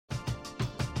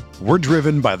We're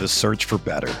driven by the search for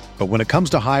better. But when it comes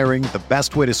to hiring, the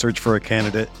best way to search for a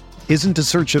candidate isn't to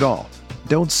search at all.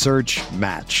 Don't search,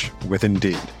 match with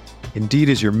Indeed. Indeed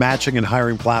is your matching and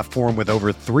hiring platform with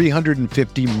over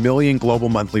 350 million global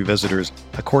monthly visitors,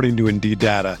 according to Indeed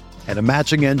data, and a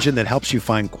matching engine that helps you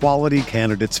find quality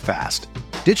candidates fast.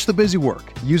 Ditch the busy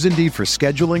work. Use Indeed for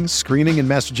scheduling, screening, and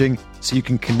messaging so you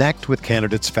can connect with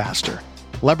candidates faster.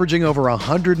 Leveraging over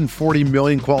 140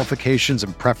 million qualifications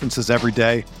and preferences every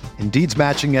day, Indeed's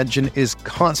matching engine is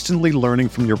constantly learning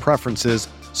from your preferences,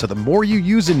 so the more you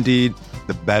use Indeed,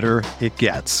 the better it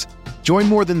gets. Join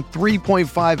more than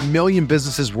 3.5 million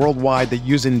businesses worldwide that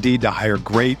use Indeed to hire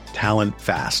great talent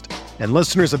fast. And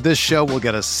listeners of this show will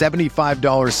get a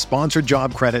 $75 sponsored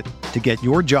job credit to get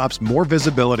your jobs more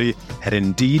visibility at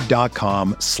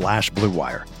Indeed.com/Blue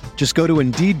Wire. Just go to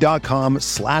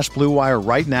Indeed.com/Blue Wire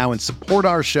right now and support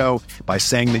our show by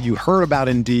saying that you heard about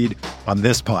Indeed on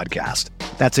this podcast.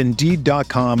 That's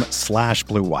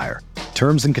Indeed.com/Blue Wire.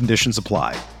 Terms and conditions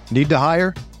apply. Need to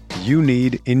hire? You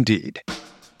need Indeed.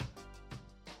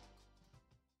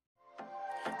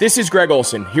 This is Greg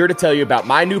Olson, here to tell you about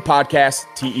my new podcast,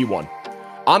 TE1.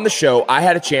 On the show, I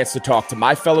had a chance to talk to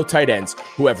my fellow tight ends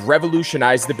who have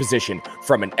revolutionized the position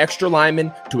from an extra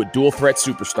lineman to a dual threat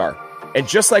superstar. And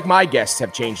just like my guests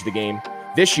have changed the game,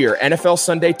 this year,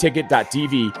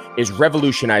 NFLSundayTicket.tv is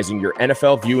revolutionizing your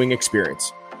NFL viewing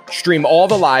experience. Stream all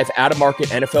the live out-of-market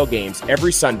NFL games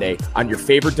every Sunday on your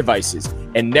favorite devices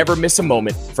and never miss a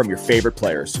moment from your favorite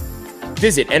players.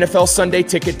 Visit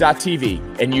NFLSundayTicket.tv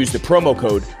and use the promo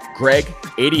code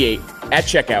GREG88 at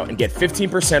checkout and get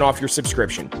 15% off your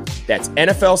subscription. That's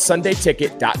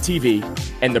NFLSundayTicket.tv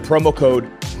and the promo code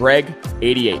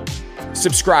GREG88.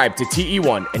 Subscribe to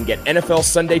TE1 and get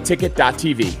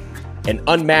NFLSundayTicket.tv, an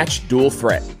unmatched dual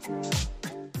threat.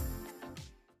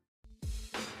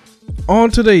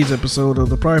 On today's episode of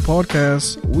the Pride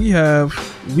Podcast, we have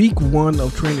week 1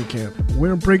 of training camp. We're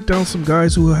going to break down some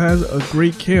guys who had a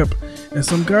great camp and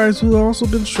some guys who have also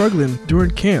been struggling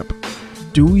during camp.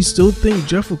 Do we still think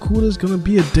Jeff Okudah is going to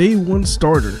be a day 1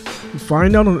 starter?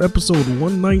 Find out on episode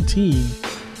 119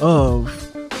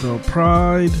 of the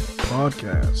Pride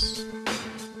Podcast.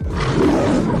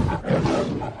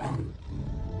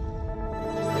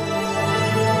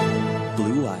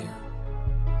 Blue Wire.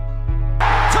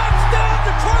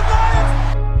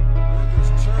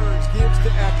 To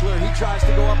Eckler, he tries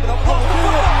to go up and up. Oh,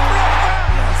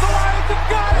 the Lions have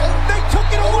got it. They took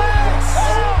it away.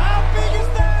 Oh, how big is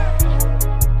that?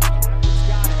 He's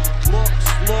got it.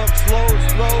 Looks,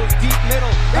 throws, deep middle.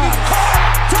 And he's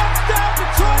caught. Touchdown,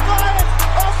 Detroit Lions.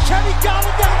 Oh, Kenny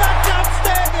Golladay, that's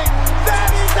outstanding. That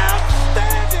is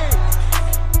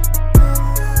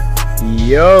outstanding.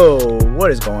 Yo,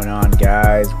 what is going on,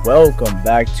 guys? Welcome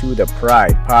back to the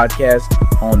Pride Podcast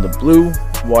on the Blue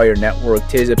Wire Network.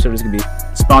 Today's episode is going to be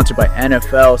sponsored by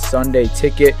NFL Sunday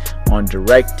Ticket on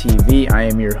DirecTV. I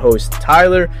am your host,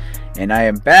 Tyler, and I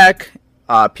am back.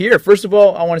 Pierre, first of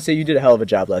all, I want to say you did a hell of a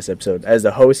job last episode as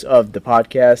the host of the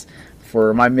podcast.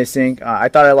 For my missing, I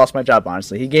thought I lost my job,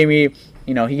 honestly. He gave me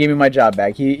my job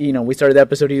back. We started the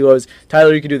episode. He goes,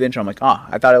 Tyler, you can do the intro. I'm like,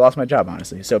 I thought I lost my job,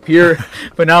 honestly. So Pierre,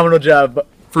 phenomenal job,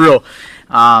 for real.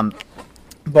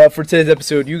 But for today's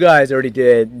episode, you guys already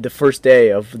did the first day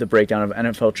of the breakdown of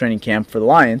NFL training camp for the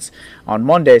Lions on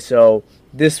Monday. So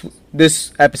this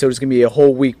episode is going to be a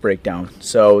whole week breakdown.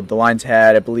 So the Lions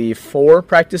had, I believe, 4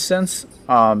 practice since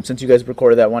you guys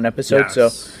recorded that one episode.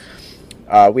 Yes.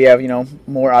 So we have,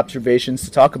 more observations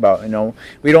to talk about.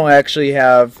 We don't actually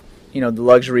have, the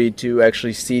luxury to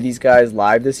actually see these guys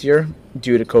live this year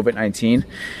due to COVID-19.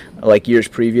 Like years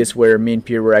previous, where me and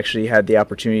Pierre actually had the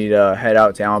opportunity to head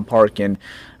out to Allen Park and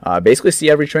basically see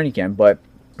every training camp, but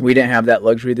we didn't have that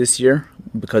luxury this year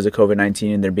because of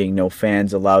COVID-19 and there being no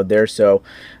fans allowed there. So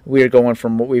we are going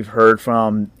from what we've heard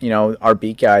from our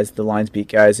beat guys, the Lions beat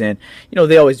guys, and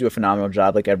they always do a phenomenal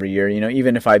job like every year.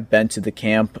 Even if I've been to the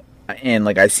camp and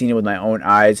like I've seen it with my own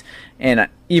eyes, and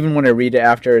even when I read it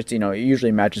after, it's it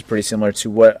usually matches pretty similar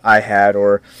to what I had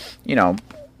or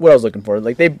what I was looking for.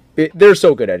 Like they're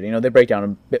so good at it. They break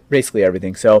down basically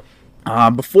everything. So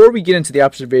before we get into the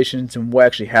observations and what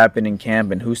actually happened in camp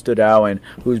and who stood out and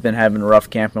who's been having a rough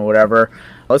camp and whatever,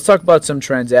 let's talk about some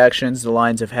transactions the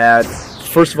Lions have had.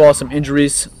 First of all, some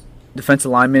injuries. Defensive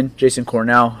lineman Jason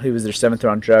Cornell, he was their 7th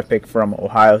round draft pick from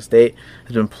Ohio State,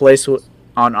 has been placed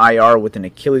on IR with an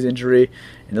Achilles injury,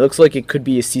 and it looks like it could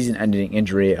be a season-ending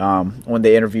injury. When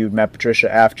they interviewed Matt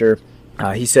Patricia after,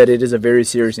 he said it is a very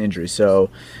serious injury. So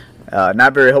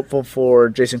not very hopeful for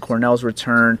Jason Cornell's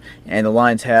return, and the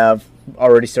Lions have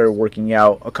already started working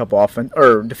out a couple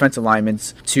defensive linemen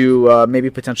to maybe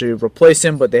potentially replace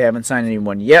him, but they haven't signed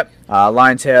anyone yet.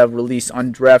 Lions have released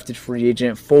undrafted free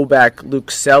agent fullback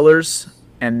Luke Sellers,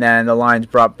 and then the Lions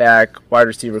brought back wide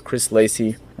receiver Chris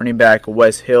Lacey, running back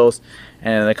Wes Hills,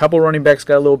 and a couple running backs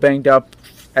got a little banged up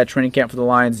at training camp for the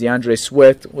Lions. DeAndre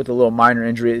Swift with a little minor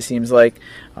injury, it seems like,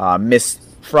 missed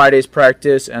Friday's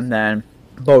practice, and then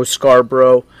Bo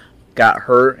Scarborough got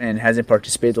hurt and hasn't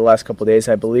participated the last couple of days,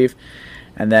 I believe.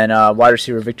 And then wide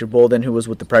receiver Victor Bolden, who was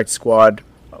with the practice squad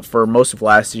for most of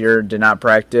last year, did not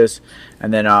practice.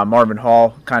 And then Marvin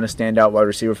Hall, kind of standout wide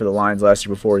receiver for the Lions last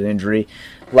year before his injury,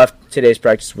 left today's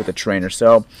practice with a trainer.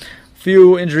 So,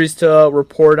 few injuries to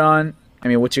report on. I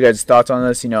mean, what's your guys' thoughts on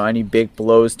this? Any big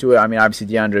blows to it? I mean, obviously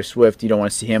DeAndre Swift, you don't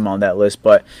want to see him on that list,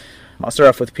 but I'll start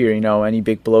off with Peter. Any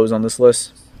big blows on this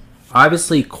list?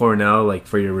 Obviously, Cornell,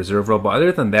 for your reserve role, but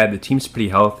other than that, the team's pretty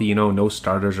healthy. No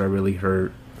starters are really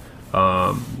hurt.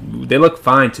 They look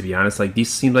fine, to be honest.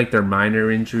 These seem like they're minor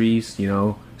injuries.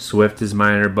 Swift is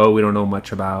minor, Bo we don't know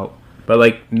much about,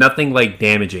 but nothing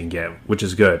damaging yet, which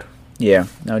is good. Yeah,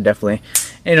 no, definitely.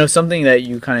 Something that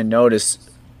you kind of noticed,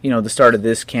 the start of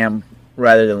this camp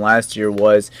rather than last year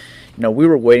was, we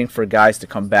were waiting for guys to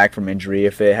come back from injury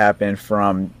if it happened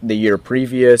from the year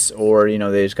previous or,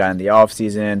 they just got in the off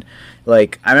season. I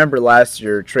remember last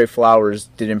year, Trey Flowers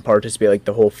didn't participate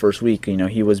the whole first week.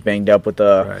 He was banged up with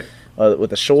a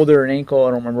shoulder and ankle.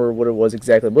 I don't remember what it was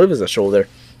exactly, but it was a shoulder.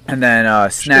 And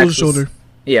then Snacks shoulder.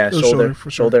 Yeah, shoulder.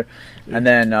 Sure. And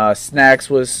then Snacks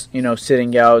was,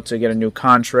 sitting out to get a new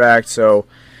contract. So,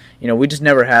 we just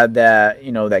never had that,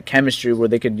 that chemistry where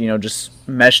they could, just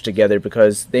mesh together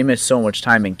because they missed so much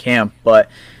time in camp. But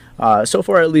so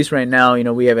far, at least right now,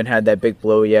 we haven't had that big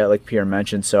blow yet, like Pierre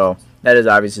mentioned. So that is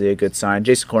obviously a good sign.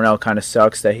 Jason Cornell kind of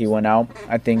sucks that he went out.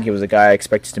 I think he was a guy I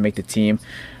expected to make the team.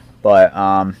 But,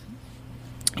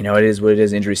 it is what it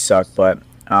is. Injuries suck. But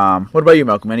what about you,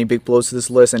 Malcolm? Any big blows to this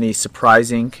list? Any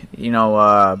surprising,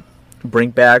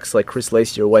 bringbacks like Chris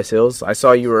Lacey or Wes Hills? I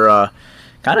saw you were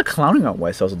kind of clowning on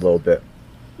Wes Hills a little bit.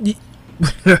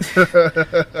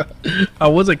 I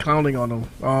wasn't clowning on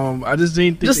him. I just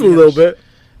didn't think just a little bit.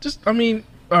 All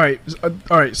right.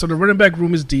 So the running back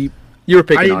room is deep. You were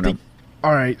picking on him.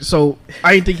 All right. So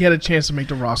I didn't think he had a chance to make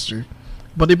the roster,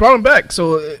 but they brought him back.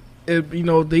 So they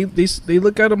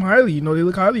look at him highly. They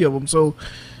look highly of him. So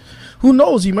who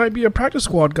knows? He might be a practice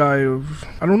squad guy.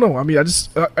 I don't know. I mean,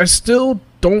 I still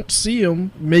don't see him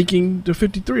making the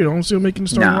 53. I don't see him making the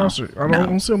starting roster. I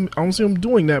don't see him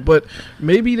doing that. But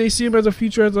maybe they see him as a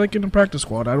future as in the practice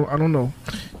squad. I don't know.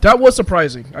 That was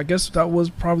surprising. I guess that was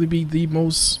probably be the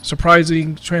most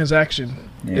surprising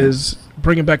transaction is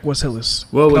bringing back Wes Hillis.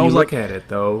 Well, when you look at it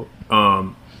though,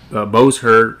 Bo's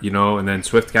hurt, and then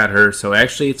Swift got hurt. So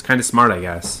actually, it's kind of smart, I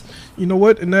guess. You know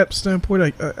what? In that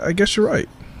standpoint, I guess you're right.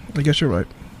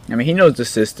 I mean, he knows the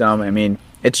system. I mean,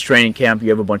 it's training camp. You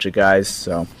have a bunch of guys.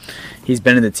 So he's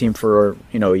been in the team for,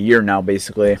 a year now,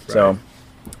 basically. Right. So,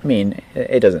 I mean,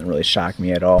 it doesn't really shock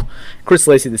me at all. Chris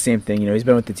Lacey, the same thing. He's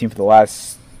been with the team for the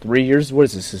last 3 years. What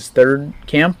is this, his third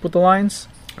camp with the Lions?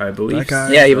 I believe so.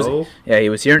 Yeah, he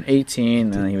was here in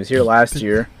 2018, and he was here last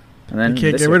year. And then you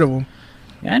can't get rid of him.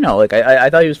 Yeah, I know. I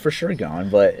thought he was for sure gone,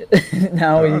 but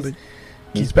now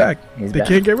he's back. They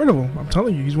can't get rid of him. I'm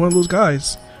telling you, he's one of those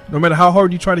guys. No matter how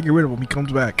hard you try to get rid of him, he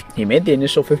comes back. He made the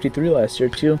initial 53 last year,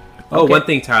 too. Oh, okay. One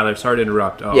thing, Tyler. Sorry to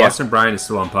interrupt. Austin Bryant is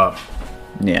still on PUP.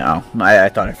 Yeah, I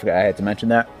thought I forgot I had to mention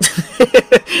that.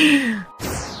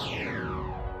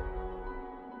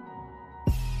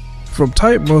 From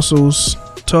tight muscles,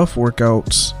 tough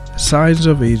workouts, signs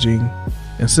of aging,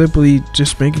 and simply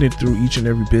just making it through each and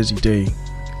every busy day,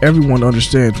 everyone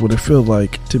understands what it feels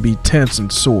like to be tense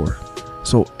and sore.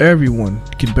 So everyone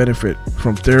can benefit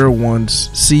from TheraOne's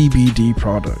CBD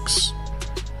products.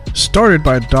 Started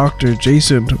by Dr.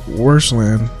 Jason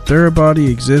Wersland,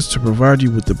 TheraBody exists to provide you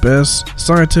with the best,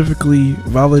 scientifically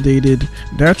validated,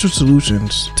 natural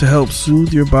solutions to help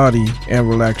soothe your body and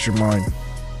relax your mind.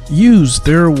 Use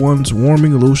TheraOne's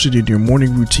warming lotion in your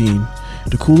morning routine,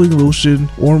 the cooling lotion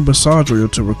or massage oil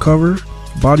to recover,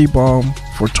 body balm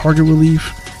for target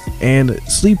relief, and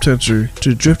sleep tensor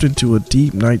to drift into a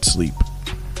deep night's sleep.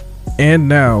 And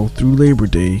now, through Labor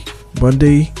Day,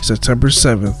 Monday, September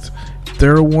 7th,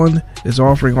 TheraOne is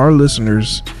offering our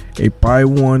listeners a buy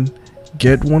one,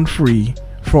 get one free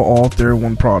for all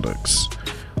TheraOne products.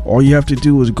 All you have to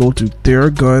do is go to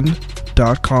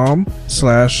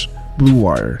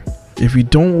theragun.com/BlueWire. If you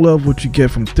don't love what you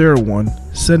get from TheraOne,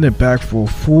 send it back for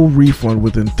a full refund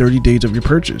within 30 days of your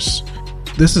purchase.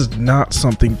 This is not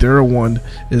something TheraOne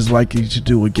is likely to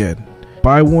do again.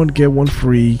 buy one get one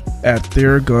free at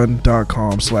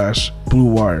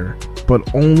theragun.com/bluewire,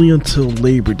 but only until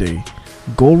Labor Day.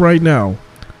 Go right now.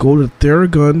 Go to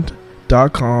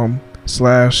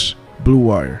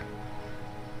theragun.com/bluewire.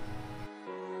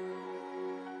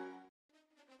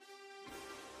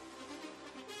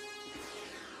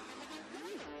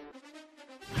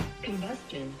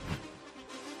 Combustion.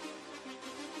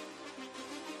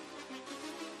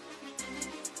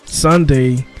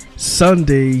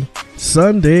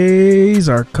 Sundays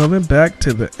are coming back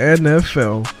to the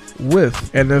NFL with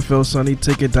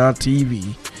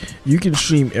NFLSundayTicket.tv. You can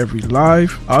stream every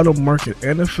live, out-of-market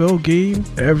NFL game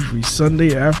every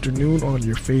Sunday afternoon on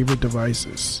your favorite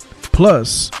devices.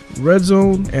 Plus, Red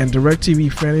Zone and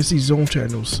DirecTV Fantasy Zone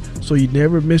channels, so you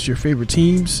never miss your favorite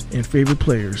teams and favorite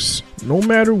players, no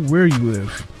matter where you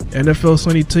live.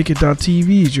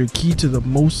 NFLSundayTicket.tv is your key to the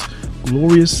most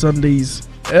glorious Sundays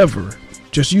ever.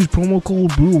 Just use promo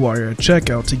code BlueWire at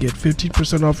checkout to get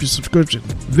 15% off your subscription.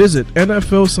 Visit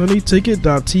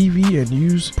NFLSundayTicket.tv and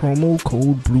use promo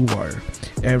code BlueWire.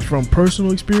 And from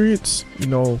personal experience,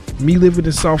 me living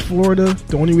in South Florida,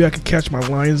 the only way I can catch my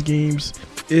Lions games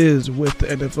is with the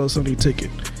NFL Sunday Ticket.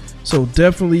 So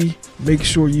definitely make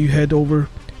sure you head over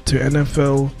to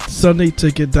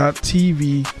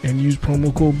NFLSundayTicket.tv and use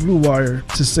promo code BlueWire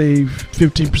to save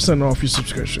 15% off your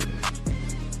subscription.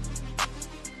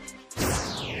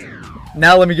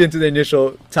 Now let me get into the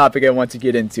initial topic I want to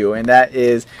get into, and that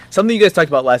is something you guys talked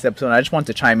about last episode, and I just want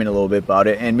to chime in a little bit about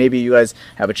it, and maybe you guys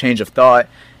have a change of thought.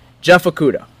 Jeff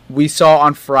Okudah, we saw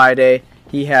on Friday,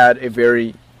 he had a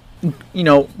very,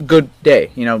 good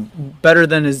day, better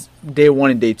than his day one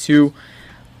and day two.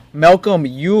 Malcolm,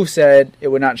 you said it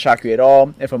would not shock you at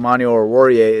all if Emmanuel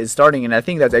Oruwariye is starting, and I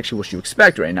think that's actually what you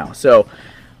expect right now. So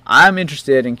I'm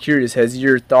interested and curious, has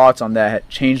your thoughts on that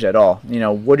changed at all?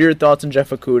 What are your thoughts on Jeff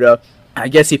Okudah? I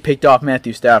guess he picked off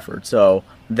Matthew Stafford, so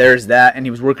there's that, and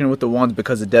he was working with the ones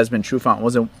because of Desmond Trufant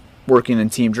wasn't working in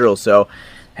team drill. So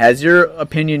has your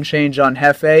opinion changed on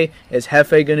Hefe? Is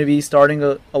Hefe going to be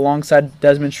starting alongside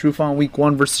Desmond Trufant week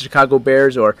 1 versus Chicago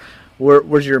Bears, or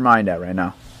where's your mind at right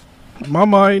now? My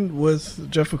mind with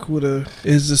Jeff Okudah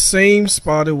is the same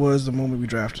spot it was the moment we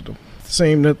drafted him.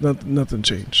 Same, nothing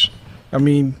changed. I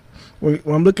mean, when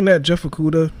I'm looking at Jeff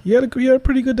Okudah, he had a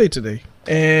pretty good day today.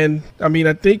 And,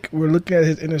 I think we're looking at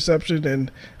his interception,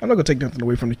 and I'm not going to take nothing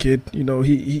away from the kid.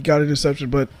 He got an interception,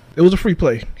 but it was a free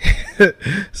play.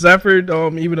 Stafford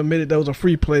even admitted that was a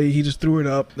free play. He just threw it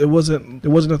up. It wasn't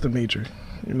nothing major,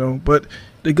 But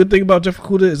the good thing about Jeff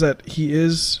Okudah is that he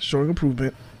is showing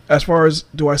improvement. As far as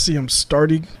do I see him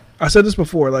starting, I said this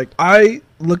before. I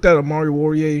looked at Amari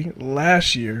Oruwariye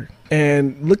last year,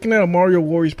 and looking at Amari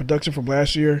Oruwariye's production from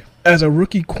last year as a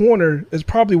rookie corner is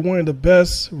probably one of the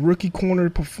best rookie corner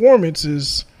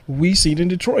performances we've seen in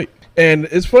Detroit. And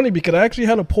it's funny because I actually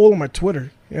had a poll on my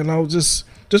Twitter, and I was just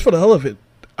for the hell of it,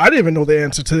 I didn't even know the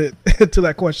answer to it, to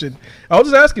that question. I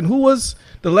was just asking who was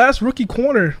the last rookie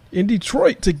corner in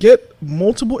Detroit to get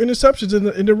multiple interceptions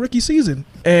in the rookie season.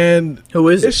 And who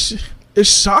is it? It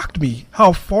shocked me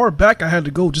how far back I had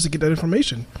to go just to get that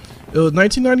information. It was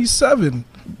 1997,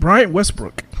 Bryant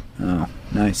Westbrook. Oh,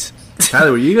 nice.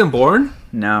 Tyler, were you even born?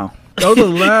 No. That was the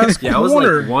last corner. Yeah, I was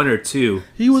like 1 or 2.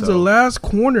 He was the last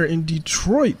corner in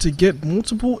Detroit to get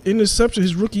multiple interceptions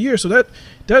his rookie year. So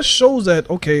that shows that,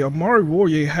 okay, Amari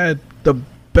Oruwariye had the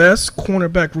best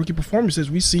cornerback rookie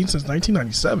performances we've seen since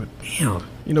 1997. Damn.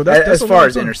 That's as far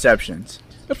as interceptions.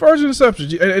 As far as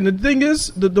interceptions. And the thing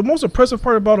is, the most impressive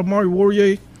part about Amari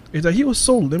Oruwariye is that he was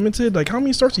so limited. Like, how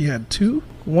many starts he had? 2?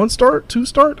 1 start? 2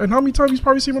 start? And how many times he's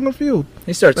probably seen him on the field?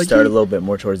 He started to start a little bit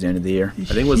more towards the end of the year. I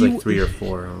think it was 3 or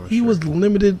 4. He was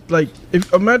limited.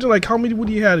 Imagine how many would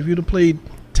he had if you'd have played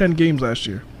 10 games last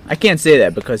year? I can't say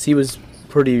that because he was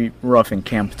pretty rough in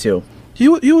camp too. He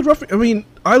was rough.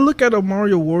 I look at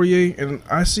Amari Oruwariye and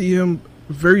I see him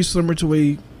very similar to the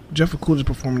way Jeff Okudah is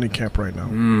performing in camp right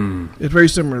now. It's very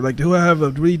similar. He'll have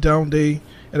a really down day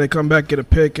and then come back, get a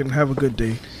pick, and have a good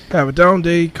day. Have a down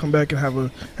day, come back and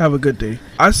have a good day.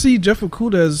 I see Jeff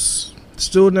Okudah as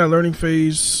still in that learning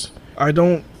phase. I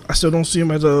still don't see him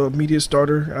as an immediate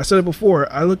starter. I said it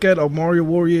before. I look at Amari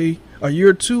Oruwariye, a year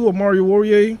or two, Amari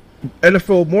Oruwariye,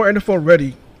 more NFL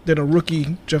ready than a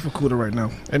rookie Jeff Okudah right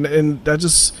now. And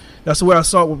that's the way I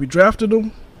saw it when we drafted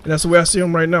him, and that's the way I see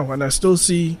him right now. And I still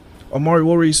see Amari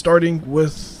Oruwariye starting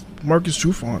with Marcus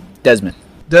Trufant. Desmond.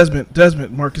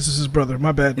 Marcus is his brother.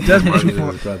 My bad. Desmond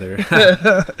Trufant. Brother.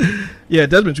 Yeah,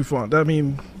 Desmond Trufant.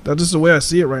 That's just the way I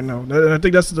see it right now. And I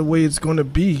think that's the way it's going to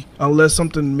be unless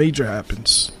something major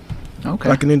happens. Okay.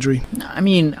 Like an injury.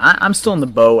 I'm still in the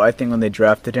boat. I think when they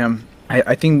drafted him,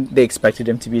 I think they expected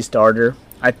him to be a starter.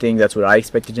 I think that's what I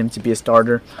expected him to be a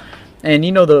starter. And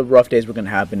the rough days were going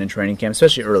to happen in training camp,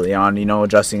 especially early on,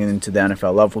 adjusting into the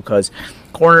NFL level, because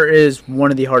corner is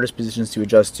one of the hardest positions to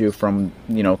adjust to from,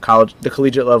 college, the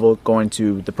collegiate level, going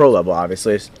to the pro level,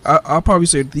 obviously. I'll probably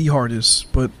say the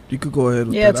hardest, but you could go ahead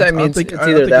with that. It's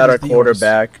either that or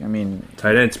quarterback.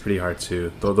 Tight end's pretty hard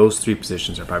too. Those three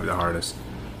positions are probably the hardest.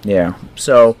 Yeah.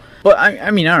 So, but I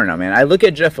don't know, man. I look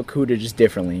at Jeff Okudah just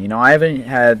differently. I haven't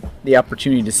had the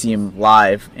opportunity to see him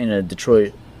live in a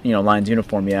Detroit Lions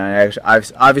uniform.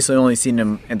 I've obviously only seen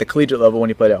him at the collegiate level when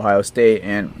he played at Ohio State,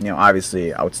 and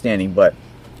obviously outstanding. But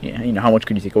how much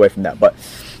could you take away from that? But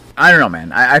I don't know,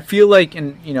 man. I feel like,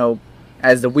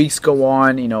 as the weeks go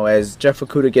on, as Jeff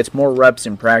Okudah gets more reps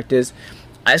in practice,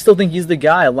 I still think he's the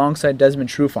guy alongside Desmond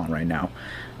Trufant right now.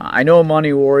 I know Amani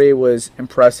Oruwariye was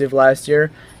impressive last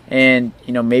year, and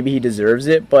maybe he deserves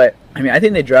it, but I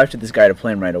think they drafted this guy to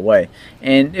play him right away.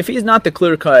 And if he's not the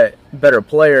clear-cut better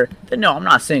player, then no, I'm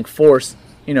not saying force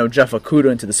Jeff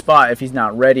Okudah into the spot if he's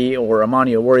not ready, or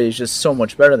Amani Oruwariye is just so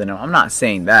much better than him. I'm not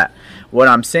saying that. What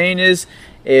I'm saying is,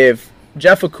 if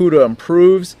Jeff Okudah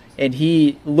improves and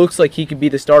he looks like he could be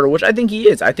the starter, which I think he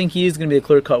is, I think he is going to be the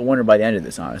clear-cut winner by the end of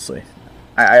this, honestly.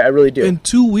 I really do. In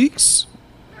 2 weeks?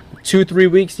 2-3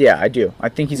 weeks, yeah, I do. I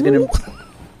think he's going to...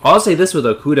 I'll say this with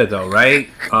Okudah, though, right?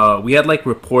 We had,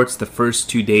 reports the first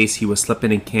 2 days he was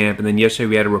slipping in camp, and then yesterday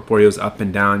we had a report he was up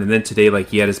and down, and then today,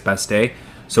 he had his best day.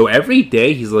 So every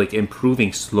day he's,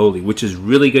 improving slowly, which is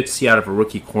really good to see out of a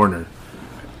rookie corner.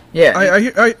 Yeah.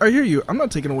 I hear you. I'm not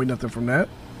taking away nothing from that.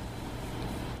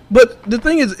 But the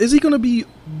thing is he going to be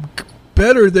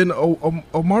better than Amani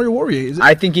Oruwariye?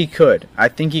 I think he could. I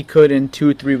think he could in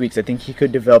 2-3 weeks. I think he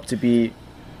could develop to be,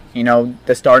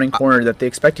 the starting corner that they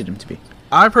expected him to be.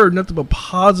 I've heard nothing but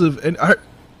positive, and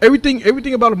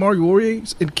everything about Amani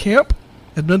Oruwariye in camp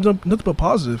has been nothing but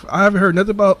positive. I haven't heard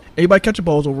nothing about anybody catching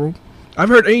balls over him. I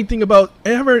haven't heard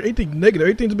anything negative.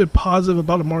 Everything's been positive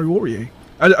about Amani Oruwariye.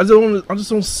 I just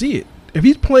don't see it. If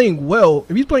he's playing well,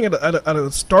 if he's playing at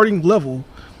a starting level,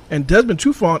 and Desmond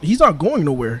Trufant, he's not going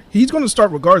nowhere. He's going to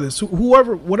start regardless.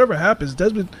 Whatever happens,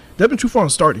 Desmond Trufant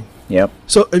is starting. Yep.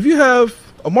 So if you have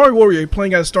Amani Oruwariye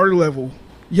playing at a starting level,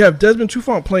 you have Desmond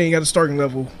Trufant playing at a starting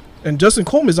level, and Justin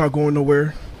Coleman's not going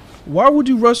nowhere. Why would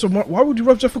you rush Jeff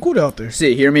Okudah out there?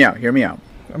 See, hear me out.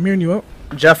 I'm hearing you out.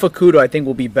 Jeff Okudah, I think,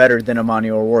 will be better than Amani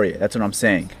Oruwariye. That's what I'm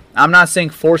saying. I'm not saying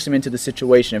force him into the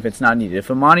situation if it's not needed.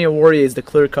 If Amani Oruwariye is the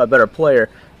clear-cut better player,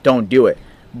 don't do it.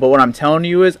 But what I'm telling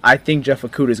you is, I think Jeff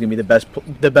Okudah is going to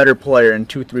be the better player in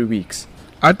 2-3 weeks.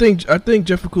 I think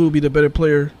Jeff Okudah will be the better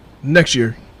player next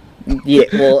year. Yeah,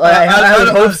 well, I would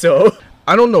hope so.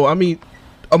 I don't know. Amani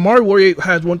Oruwariye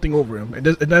has one thing over him, and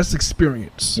that's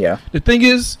experience. Yeah. The thing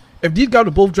is, if these guys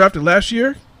were both drafted last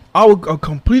year, I'll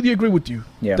completely agree with you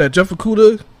that Jeff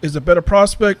Okudah is a better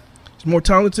prospect, he's more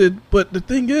talented. But the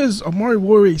thing is, Amani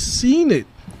Oruwariye's seen it.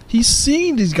 He's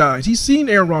seen these guys. He's seen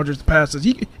Aaron Rodgers' passes.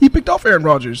 He picked off Aaron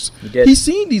Rodgers. He did. He's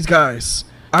seen these guys.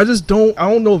 I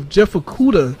don't know if Jeff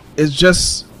Okudah is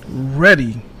just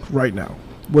ready right now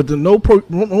with the no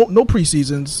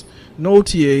preseasons, no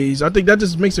OTAs. I think that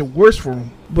just makes it worse for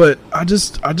him. But I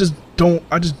just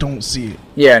don't see it.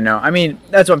 Yeah, no.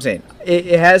 That's what I'm saying.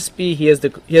 It has to be. He has to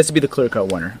be the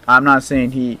clear-cut winner. I'm not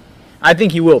saying I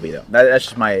think he will be, though. That's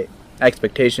just my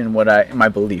expectation, my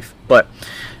belief. But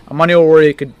Amani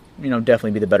Oruwariye could,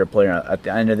 definitely be the better player at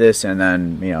the end of this, and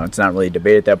then, it's not really a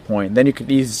debate at that point. Then you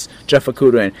could ease Jeff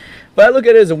Okudah in. But I look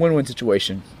at it as a win-win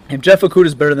situation. If Jeff Okudah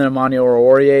is better than Amani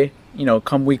Oruwariye,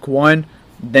 come week 1,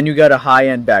 then you got a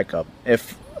high-end backup.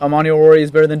 If Amani Oruwariye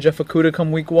is better than Jeff Okudah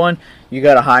come week 1, you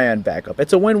got a high-end backup.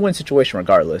 It's a win-win situation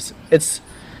regardless. It's,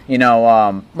 you're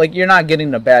not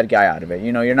getting a bad guy out of it.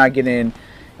 You're not getting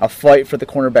a fight for the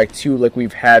cornerback 2 like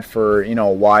we've had for,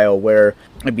 a while, where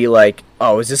it'd be like,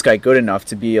 oh, is this guy good enough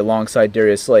to be alongside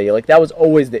Darius Slay? That was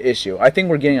always the issue. I think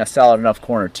we're getting a solid enough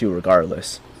corner 2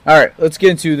 regardless. All right, let's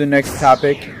get into the next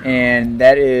topic, and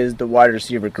that is the wide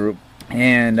receiver group.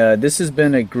 And this has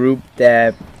been a group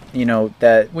that,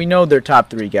 that we know their top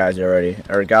 3 guys already.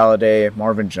 Eric Golladay,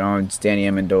 Marvin Jones, Danny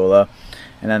Amendola.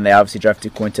 And then they obviously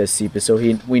drafted Quintez Cephas, so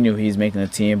we knew he's making the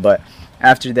team. But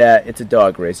after that, it's a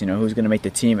dog race. Who's going to make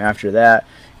the team after that?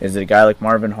 Is it a guy like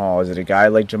Marvin Hall? Is it a guy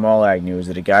like Jamal Agnew? Is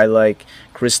it a guy like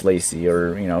Chris Lacey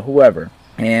or, whoever?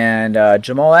 And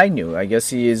Jamal Agnew, I guess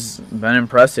he's been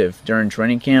impressive during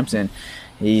training camps, and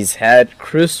he's had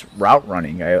crisp route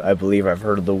running. I believe I've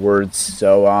heard the words.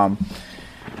 So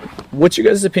what's your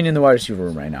guys' opinion in the wide receiver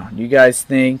room right now? Do you guys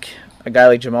think a guy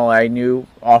like Jamal Agnew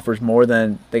offers more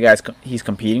than the guys he's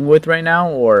competing with right now?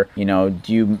 Or, do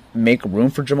you make room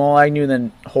for Jamal Agnew and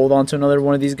then hold on to another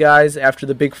one of these guys after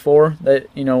the big four that,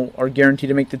 are guaranteed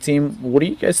to make the team? What do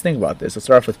you guys think about this? Let's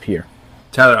start off with Pierre.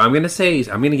 Tyler, I'm going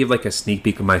to give like a sneak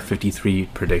peek of my 53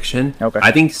 prediction. Okay.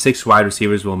 I think 6 wide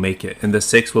receivers will make it. And the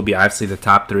 6 will be obviously the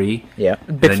top 3. Yeah.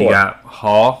 And then you got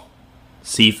Hall,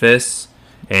 Cephus,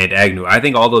 and Agnew. I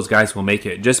think all those guys will make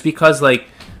it. Just because, like,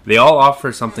 they all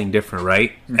offer something different,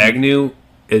 right? Mm-hmm. Agnew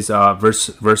is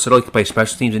versatile. He can play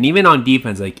special teams. And even on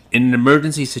defense, like, in an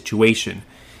emergency situation,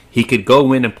 he could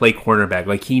go in and play cornerback.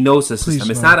 Like, he knows the system.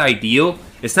 It's not ideal.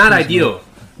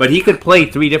 But he could play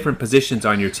 3 different positions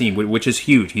on your team, which is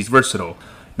huge. He's versatile.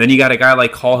 Then you got a guy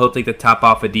like Hall, he'll take the top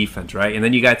off of defense, right? And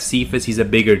then you got Cephus, he's a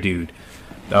bigger dude.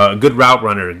 A good route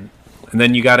runner. And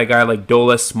then you got a guy like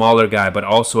Dola, smaller guy, but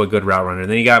also a good route runner. And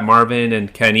then you got Marvin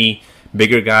and Kenny,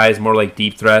 bigger guys, more like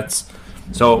deep threats.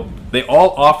 So they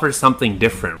all offer something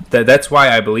different. That's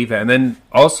why I believe that. And then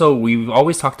also, we've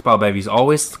always talked about Bev. He's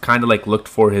always kind of like looked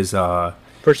for his...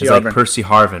 Percy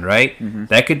Harvin, right? Mm-hmm.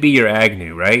 That could be your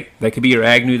Agnew, right? That could be your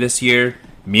Agnew this year,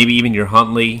 maybe even your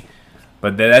Huntley.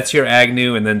 But that's your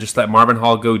Agnew, and then just let Marvin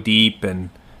Hall go deep,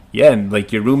 and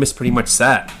like your room is pretty much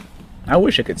set. I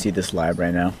wish I could see this live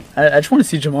right now. I just want to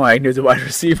see Jamal Agnew as a wide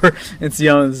receiver and see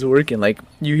how this is working. Like,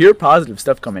 you hear positive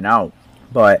stuff coming out,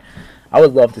 but I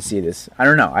would love to see this. I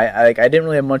don't know. I didn't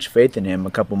really have much faith in him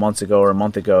a couple months ago or a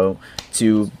month ago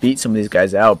to beat some of these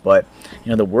guys out. But,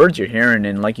 the words you're hearing,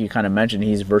 and like you kind of mentioned,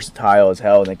 he's versatile as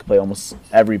hell and they can play almost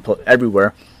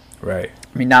everywhere. Right.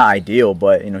 I mean, not ideal,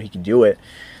 but, he can do it.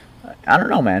 I don't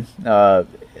know, man.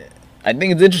 I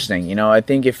think it's interesting. I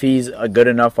think if he's a good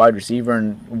enough wide receiver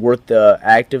and worth the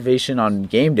activation on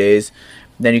game days,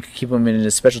 then you can keep him in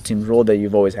a special teams role that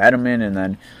you've always had him in, and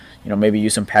then maybe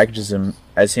use some packages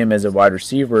as a wide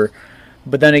receiver.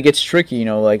 But then it gets tricky,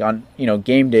 like on,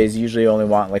 game days, you usually only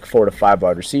want like 4 to 5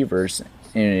 wide receivers.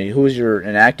 And who's your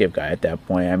inactive guy at that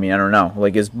point? I mean, I don't know.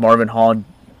 Like, is Marvin Hall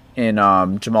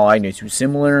and Jamal Agnew too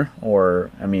similar?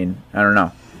 Or, I don't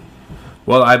know.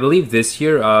 Well, I believe this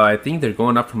year, I think they're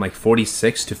going up from like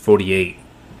 46 to 48.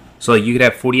 So like, you could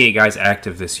have 48 guys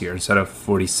active this year instead of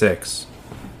 46.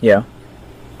 Yeah.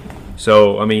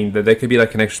 So, I mean, that could be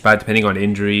like an extra spot depending on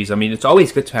injuries. I mean, it's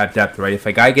always good to have depth, right? If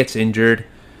a guy gets injured,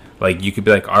 like, you could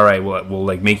be like, all right, we'll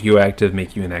like make you active,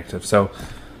 make you inactive. So,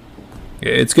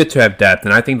 it's good to have depth,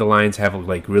 and I think the Lions have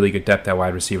like really good depth at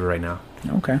wide receiver right now.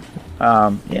 Okay.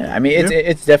 Yeah, I mean,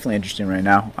 it's definitely interesting right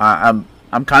now.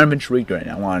 I'm kind of intrigued right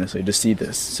now, honestly, to see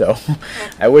this. So,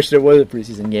 I wish there was a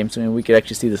preseason game so we could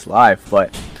actually see this live,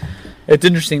 but it's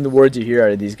interesting the words you hear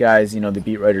out of these guys, the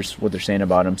beat writers, what they're saying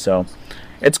about him. So,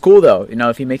 it's cool, though.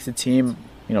 If he makes the team,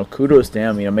 kudos to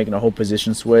him, making a whole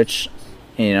position switch,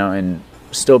 and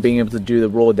still being able to do the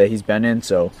role that he's been in.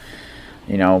 So,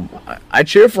 I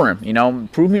cheer for him.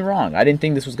 Prove me wrong. I didn't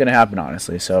think this was going to happen,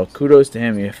 honestly. So, kudos to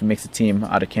him if he makes the team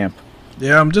out of camp.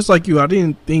 Yeah, I'm just like you. I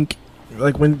didn't think,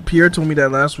 like when Pierre told me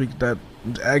that last week, that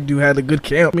Agnew had a good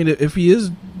camp. I mean, if he is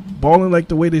balling like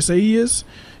the way they say he is,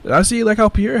 I see it like how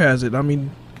Pierre has it. I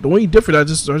mean, the only difference, I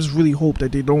just really hope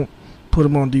that they don't put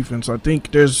him on defense. I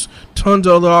think there's tons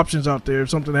of other options out there if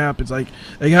something happens. Like,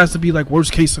 it has to be like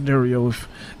worst case scenario if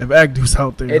Agnew's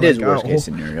out there. It is worst case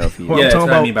scenario if he that's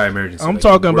what I mean by emergency. I'm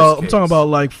talking about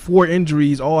like 4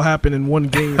 injuries all happen in one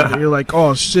game and you're like,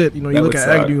 oh shit, you look at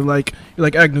Agnew, you're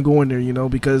like Agnew going there,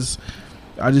 because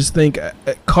I just think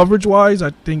coverage wise,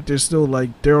 I think there's still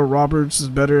like Darryl Roberts is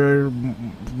better,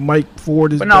 Mike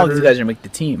Ford is better. But not all these guys are gonna make the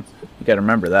team. You gotta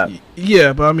remember that.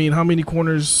 Yeah, but I mean, how many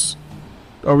corners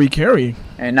are we carrying?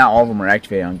 And not all of them are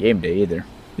activated on game day either.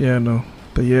 Yeah, no.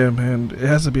 But yeah, man, it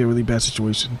has to be a really bad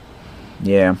situation.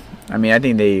 Yeah. I mean, I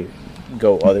think they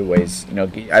go other ways.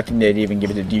 I think they'd even give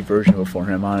it a deep version before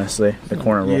him, honestly. The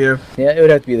corner role. Yeah. Yeah, it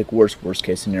would have to be the worst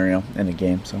case scenario in the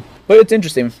game. So, but it's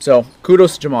interesting. So,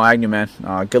 kudos to Jamal Agnew, man.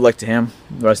 Good luck to him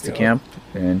the rest of the camp.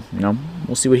 And,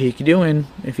 we'll see what he can do and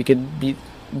if he could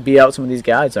be out some of these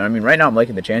guys. I mean, right now I'm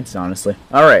liking the chances, honestly.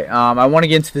 All right, I want to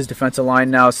get into this defensive line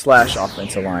now /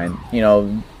 offensive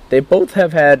line. They both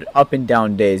have had up and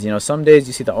down days. Some days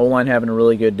you see the O-line having a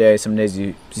really good day. Some days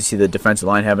you see the defensive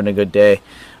line having a good day.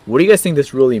 What do you guys think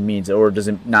this really means, or does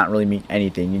it not really mean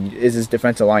anything? Is this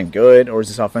defensive line good, or is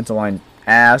this offensive line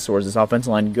ass, or is this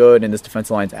offensive line good and this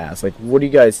defensive line's ass? Like, what do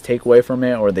you guys take away from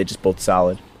it, or are they just both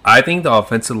solid? I think the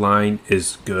offensive line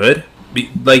is good.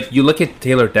 Like, you look at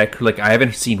Taylor Decker, like, I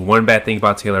haven't seen one bad thing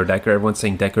about Taylor Decker. Everyone's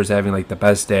saying Decker's having, like, the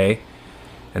best day.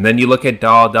 And then you look at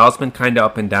Dahl. Dahl's been kind of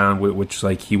up and down, which,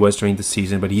 like, he was during the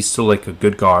season, but he's still, like, a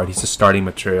good guard. He's a starting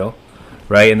material,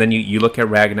 right? And then you look at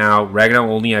Ragnow. Ragnow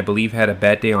only, I believe, had a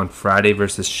bad day on Friday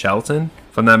versus Shelton,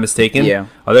 if I'm not mistaken. Yeah.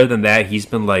 Other than that, he's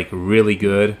been like really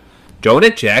good. Jonah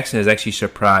Jackson is actually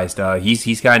surprised.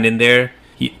 He's gotten in there.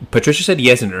 Patricia said he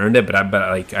hasn't earned it, but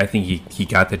I think he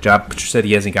got the job. Patricia said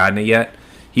he hasn't gotten it yet.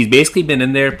 He's basically been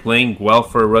in there playing well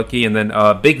for a rookie. And then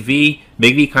Big V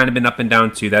kind of been up and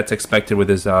down too. That's expected with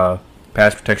his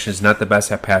pass protection. Is not the best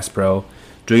at pass pro.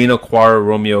 Julian Okwara,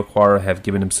 Romeo Okwara have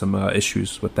given him some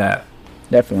issues with that.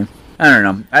 Definitely. I don't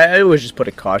know. I always just put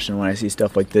a caution when I see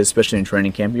stuff like this, especially in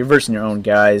training camp. You're versing your own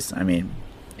guys. I mean,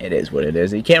 it is what it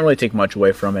is. You can't really take much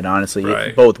away from it, honestly.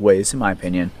 Right. Both ways, in my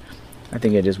opinion. I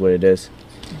think it is what it is.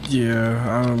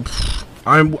 Yeah,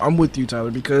 I'm with you,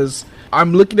 Tyler, because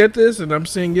I'm looking at this and I'm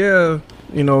saying, yeah,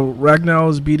 Ragnow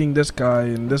is beating this guy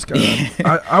and this guy.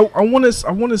 I want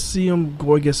to see him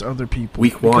go against other people.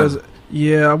 Week 1. Because,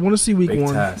 yeah, I want to see week Big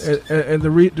 1, test. and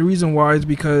the reason why is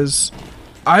because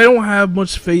I don't have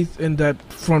much faith in that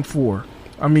front four.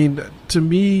 I mean, to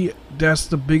me, that's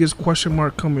the biggest question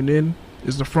mark coming in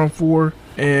is the front four.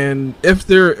 And if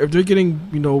they're getting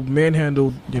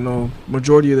manhandled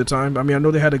majority of the time. I mean, I know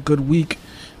they had a good week,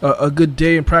 a good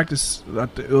day in practice.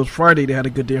 It was Friday they had a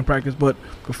good day in practice, but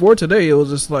before today it was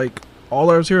just like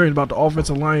all I was hearing about the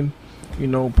offensive line,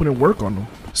 putting work on them.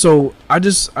 So I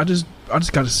just got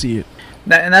to see it.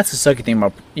 And that's the sucky thing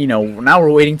about, now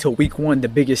we're waiting till week 1, the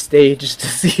biggest stage, to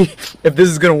see if this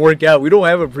is going to work out. We don't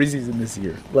have a preseason this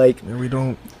year. Like, Yeah, we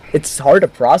don't. It's hard to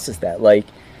process that. Like,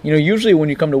 usually when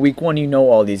you come to week 1, you know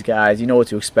all these guys. You know what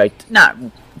to expect. Not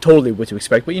totally what to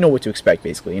expect, but you know what to expect,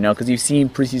 basically. Because you've seen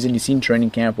preseason, you've seen training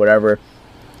camp, whatever.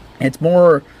 And it's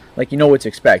more like you know what to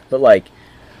expect. But, like,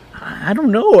 I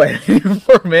don't know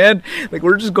anymore, man. Like,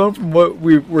 we're just going from what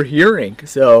we're hearing.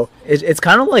 So it's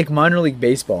kind of like minor league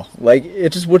baseball. Like,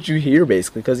 it's just what you hear,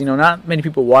 basically. Because, not many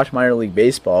people watch minor league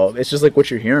baseball. It's just like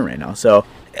what you're hearing right now. So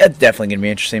it's definitely going to be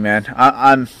interesting, man.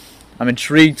 I'm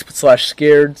intrigued /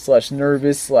 scared /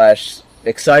 nervous /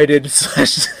 excited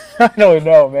 / I don't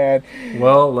know, man.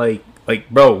 Well, like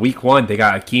bro, week 1 they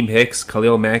got Akeem Hicks,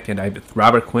 Khalil Mack, and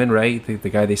Robert Quinn, right? The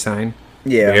guy they signed.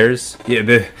 Yeah. Bears. Yeah.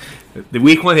 The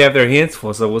week 1 they have their hands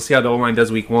full, so we'll see how the O-line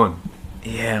does week 1.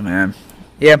 Yeah, man.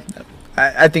 Yeah.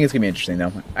 I think it's going to be interesting,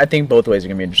 though. I think both ways are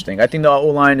going to be interesting. I think the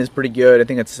O-line is pretty good. I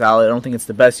think it's solid. I don't think it's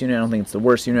the best unit. I don't think it's the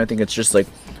worst unit. I think it's just, like,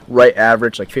 right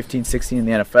average, like 15, 16 in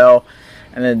the NFL.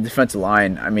 And then defensive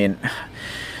line, I mean,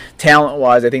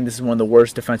 talent-wise, I think this is one of the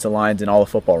worst defensive lines in all of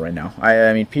football right now.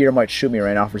 I mean, Peter might shoot me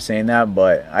right now for saying that,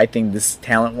 but I think this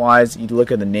talent-wise, you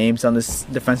look at the names on this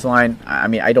defensive line, I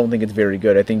mean, I don't think it's very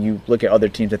good. I think you look at other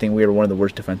teams, I think we are one of the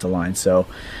worst defensive lines. So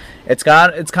it's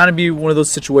kind of be one of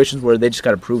those situations where they just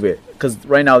got to prove it. Because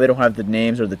right now they don't have the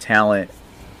names or the talent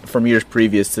from years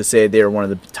previous to say they're one of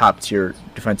the top-tier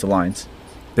defensive lines.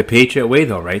 The Patriot way,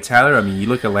 though, right, Tyler? I mean, you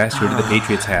look at last year, what did the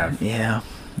Patriots have? Yeah,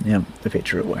 the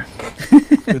Patriot way.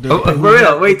 For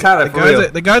real? Wait, Tyler, for real.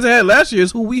 The guys that had last year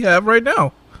is who we have right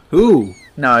now. Who?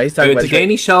 No, he's talking about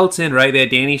Danny Shelton, right? They had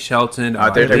Danny Shelton. they're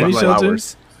talking Danny about Shelton.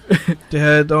 Flowers. They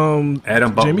had Adam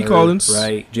Butler, Jamie Collins,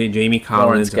 right? Jamie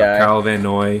Collins, Guy. Kyle Van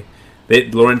Noy.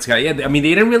 Lawrence Guy. Yeah, I mean,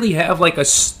 they didn't really have like a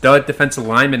stud defensive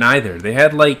lineman either. They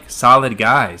had like solid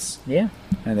guys. Yeah,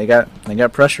 and they got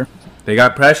pressure. They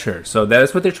got pressure. So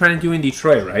that's what they're trying to do in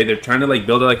Detroit, right? They're trying to like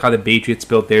build it like how the Patriots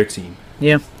built their team.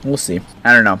 Yeah, we'll see.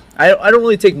 I don't know. I don't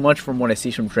really take much from what I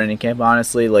see from training camp,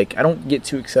 honestly. Like, I don't get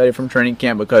too excited from training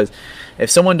camp because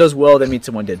if someone does well, that means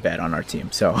someone did bad on our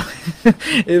team. So, that's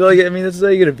how you're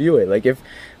going to view it. Like, if,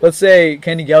 let's say,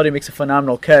 Kenny Galladay makes a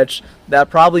phenomenal catch,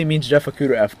 that probably means Jeff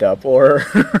Okudah effed up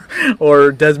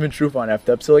or Desmond Trufant effed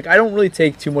up. So, like, I don't really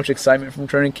take too much excitement from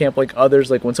training camp like others.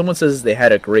 Like, when someone says they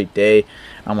had a great day,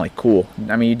 I'm like, cool.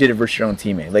 I mean, you did it versus your own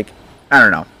teammate. Like, I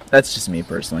don't know. That's just me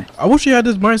personally. I wish you had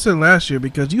this mindset last year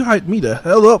because you hyped me the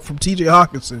hell up from T.J.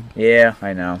 Hawkinson. Yeah,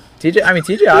 I know. T.J.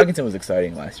 Hawkinson was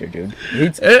exciting last year, dude.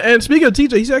 And speaking of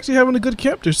T.J., he's actually having a good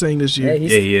camp, they're saying, this year. Yeah,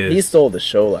 he is. He stole the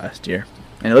show last year.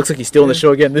 And it looks like he's stealing the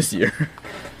show again this year.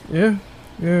 Yeah.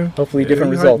 Hopefully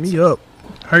different he results.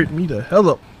 Hyped me the hell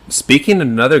up. Speaking of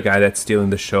another guy that's stealing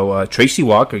the show, Tracy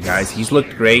Walker, guys. He's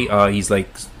looked great. He's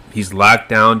locked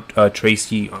down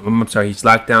he's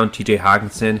locked down T.J.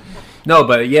 Hawkinson. No,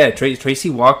 but yeah, Tracy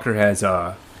Walker has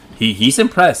he's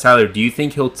impressed. Tyler, do you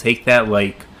think he'll take that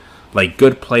like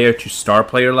good player to star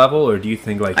player level, or do you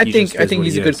think like I think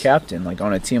he's a good captain, like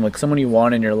on a team, like someone you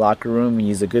want in your locker room.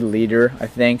 He's a good leader. I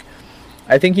think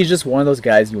he's just one of those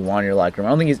guys you want in your locker room.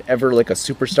 I don't think he's ever like a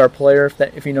superstar player,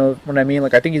 if you know what I mean.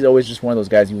 Like I think he's always just one of those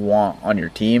guys you want on your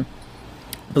team.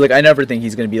 But like I never think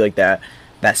he's gonna be like that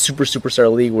that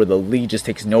superstar league where the league just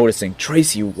takes noticing.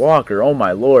 Tracy Walker, oh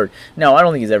my lord. No, I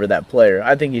don't think he's ever that player.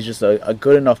 I think he's just a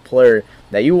good enough player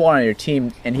that you want on your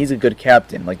team, and he's a good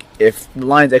captain. Like, if the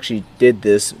Lions actually did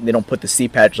this, they don't put the C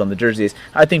patches on the jerseys,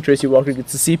 I think Tracy Walker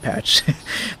gets the C patch.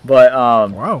 But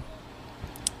Wow.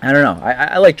 I don't know.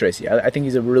 I like Tracy. I think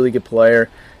he's a really good player.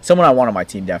 Someone I want on my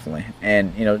team, definitely.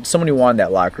 And, someone who wanted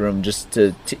that locker room just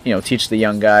to teach the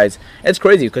young guys. It's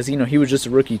crazy because, he was just a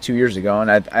rookie 2 years ago, and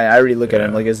I already look at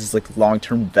him like as this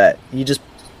long-term vet. He just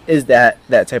is that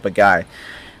type of guy.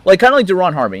 Kind of like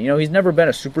DeRon Harmon. He's never been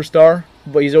a superstar,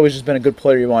 but he's always just been a good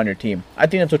player you want on your team. I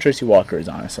think that's what Tracy Walker is,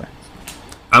 honestly.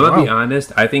 I'm going to be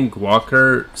honest. I think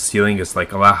Walker's ceiling is,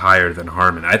 a lot higher than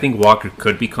Harmon. I think Walker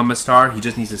could become a star. He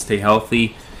just needs to stay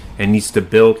healthy and needs to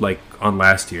build, on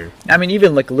last year. I mean,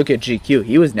 even, look at GQ.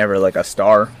 He was never, a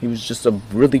star. He was just a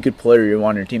really good player you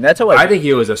want on your team. That's how I think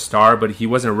he was a star, but he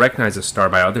wasn't recognized as a star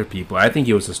by other people. I think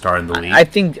he was a star in the league. I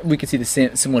think we could see the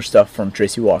similar stuff from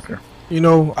Tracy Walker.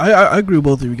 I agree with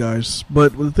both of you guys.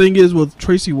 But the thing is, with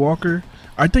Tracy Walker,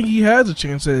 I think he has a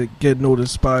chance to get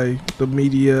noticed by the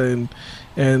media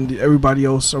and everybody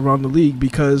else around the league,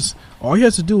 because all he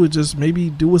has to do is just maybe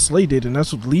do what Slay did, and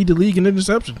that's what lead the league in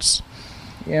interceptions.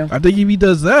 Yeah. I think if he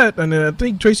does that, and then I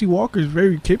think Tracy Walker is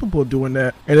very capable of doing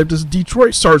that. And if this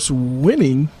Detroit starts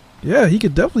winning, yeah, he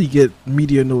could definitely get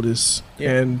media notice.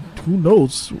 Yeah. And who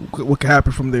knows what could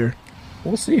happen from there.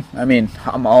 We'll see. I mean,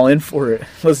 I'm all in for it.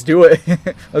 Let's do it.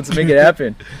 Let's make it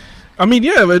happen. I mean,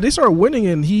 yeah, but they start winning,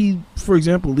 and he, for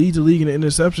example, leads the league in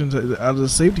interceptions out of the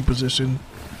safety position.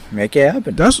 Make it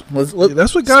happen. That's what guys.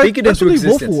 That's what they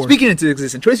vote for. Speaking into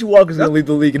existence, Tracy Walker's going to lead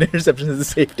the league in interceptions as a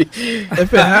safety.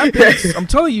 If it happens, I'm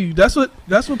telling you, that's what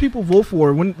people vote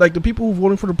for. When the people who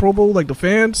voting for the Pro Bowl, the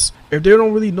fans, if they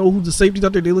don't really know who the safeties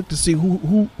out there, they look to see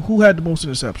who had the most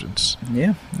interceptions.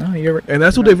 Yeah, no, you're right. And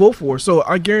that's what they vote for. So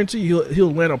I guarantee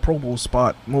he'll land a Pro Bowl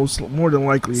spot more than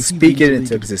likely. Speaking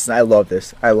into existence, I love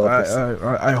this.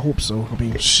 I hope so. I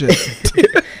mean, shit.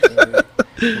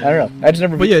 I don't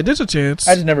know. But yeah, there's a chance.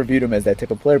 I just never viewed him as that type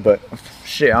of player, but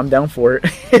shit, I'm down for it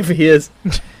if he is.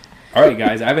 All right,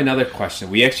 guys, I have another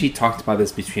question. We actually talked about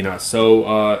this between us.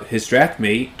 So his draft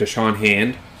mate, Deshaun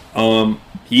Hand,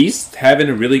 he's having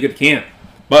a really good camp.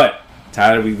 But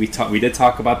Tyler, we did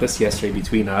talk about this yesterday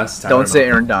between us. Don't say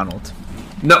Aaron Donald.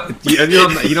 No,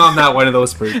 I'm not one of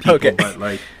those people. Okay.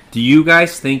 But do you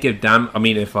guys think if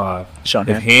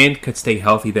Hand could stay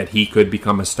healthy, that he could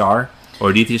become a star?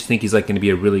 Or do you just think he's going to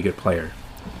be a really good player?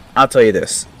 I'll tell you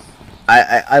this.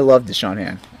 I love Deshaun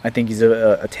Hand. I think he's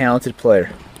a talented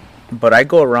player. But I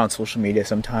go around social media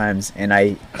sometimes, and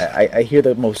I hear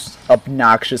the most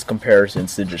obnoxious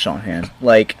comparisons to Deshaun Hand.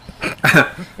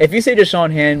 If you say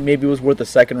Deshaun Hand maybe was worth a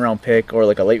second-round pick or a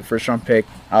late first-round pick,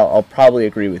 I'll probably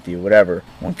agree with you, whatever.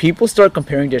 When people start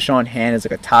comparing Deshaun Hand as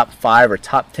a top 5 or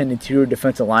top 10 interior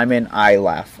defensive lineman, I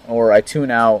laugh. Or I tune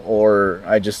out, or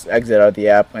I just exit out of the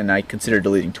app, and I consider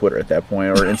deleting Twitter at that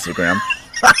point, or Instagram.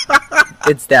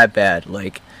 It's that bad.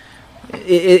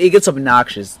 It gets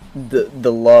obnoxious,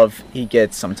 the love he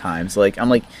gets sometimes.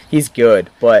 I'm he's good,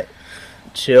 but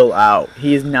chill out.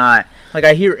 He's not.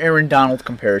 I hear Aaron Donald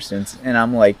comparisons, and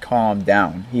I'm calm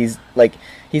down. He's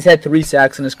had 3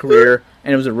 sacks in his career,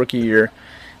 and it was a rookie year.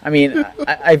 I mean,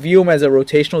 I view him as a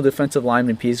rotational defensive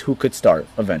lineman piece who could start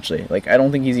eventually. I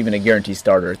don't think he's even a guaranteed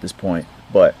starter at this point,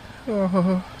 but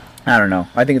I don't know.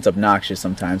 I think it's obnoxious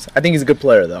sometimes. I think he's a good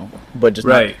player, though, but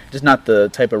just not the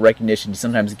type of recognition he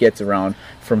sometimes gets around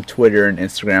from Twitter and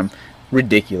Instagram.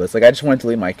 Ridiculous. I just want to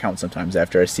delete my account sometimes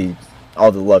after I see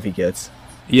all the love he gets.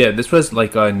 Yeah, this was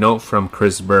a note from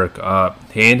Chris Burke.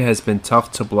 Hand has been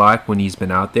tough to block when he's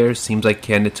been out there. Seems like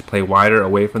candidate to play wider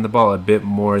away from the ball a bit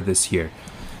more this year.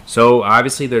 So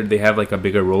obviously they have a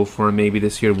bigger role for him maybe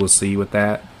this year. We'll see with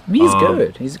that. He's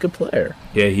good. He's a good player.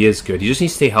 Yeah, he is good. He just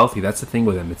needs to stay healthy. That's the thing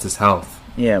with him. It's his health.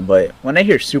 Yeah, but when I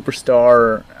hear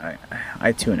superstar,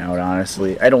 I tune out,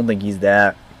 honestly. I don't think he's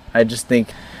that. I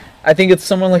think it's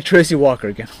someone like Tracy Walker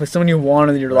again. Someone you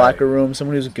want in your locker room,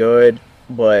 someone who's good,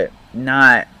 but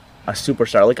not a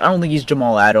superstar. I don't think he's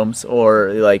Jamal Adams or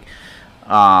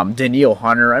Danielle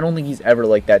Hunter. I don't think he's ever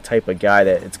that type of guy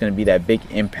that it's going to be that big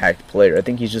impact player. I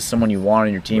think he's just someone you want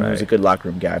on your team who's a good locker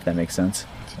room guy, if that makes sense.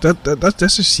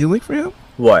 That's your ceiling for him?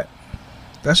 What?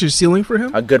 That's your ceiling for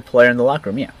him? A good player in the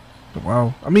locker room, yeah.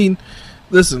 Wow. I mean,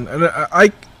 listen, and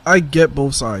I get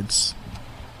both sides.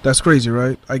 That's crazy,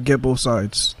 right? I get both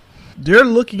sides. They're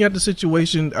looking at the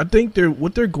situation. I think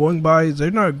what they're going by is they're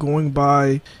not going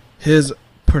by his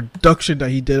production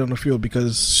that he did on the field,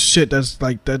 because shit,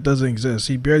 that doesn't exist.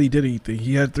 He barely did anything.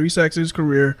 He had 3 sacks in his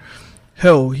career.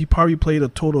 Hell, he probably played a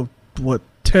total of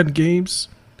 10 games.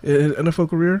 in his NFL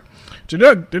career.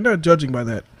 They're not judging by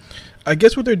that. I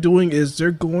guess what they're doing is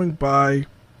they're going by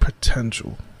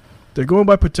potential. They're going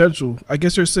by potential. I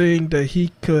guess they're saying that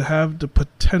he could have the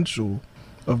potential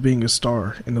of being a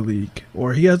star in the league,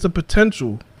 or he has the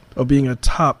potential of being a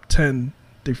top 10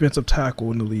 defensive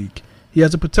tackle in the league. He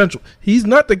has the potential. He's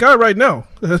not the guy right now.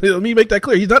 Let me make that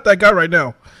clear. He's not that guy right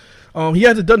now. He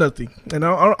hasn't done nothing, and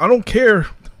I don't care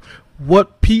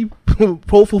what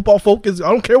Pro Football Focus. I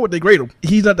don't care what they grade him.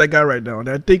 He's not that guy right now, and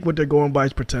I think what they're going by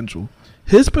is potential.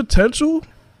 His potential,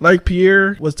 like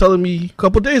Pierre was telling me a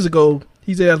couple days ago,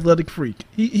 he's an athletic freak.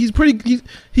 He's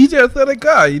an athletic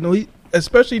guy. You know,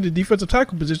 especially in the defensive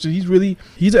tackle position,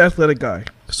 he's an athletic guy.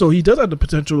 So he does have the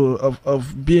potential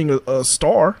of being a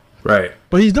star. Right.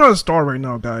 But he's not a star right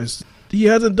now, guys. He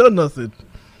hasn't done nothing.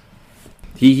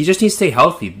 He just needs to stay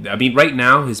healthy. I mean, right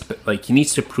now, he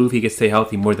needs to prove he can stay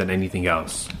healthy more than anything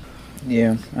else.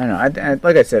 Yeah, I know.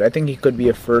 Like I said, I think he could be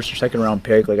a first or second round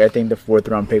pick. Like, I think the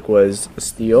 4th round pick was a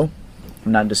steal.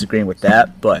 I'm not disagreeing with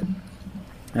that, but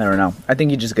I don't know. I think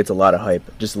he just gets a lot of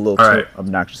hype, just a little too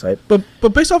obnoxious hype. But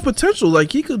based off potential,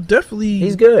 like, he could definitely.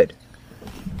 He's good.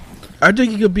 I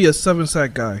think he could be a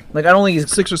 7-sack guy. Like, I don't think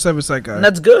he's 6 or 7-sack guy. And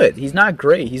that's good. He's not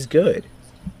great. He's good.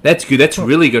 That's good. That's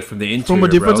really good from the interior. From a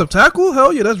defensive tackle?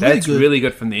 Hell yeah, that's really good. That's really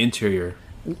good from the interior.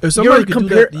 If somebody could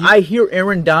do that, I hear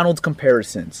Aaron Donald's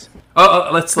comparisons.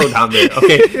 Let's slow down there.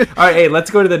 Okay. All right, hey,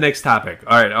 let's go to the next topic.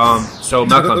 All right, so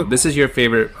Malcolm, this is your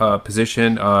favorite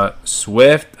position.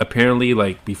 Swift, apparently,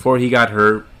 like, before he got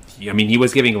hurt, he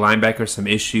was giving linebackers some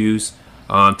issues.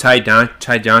 Ty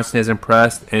Johnson is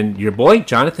impressed. And your boy,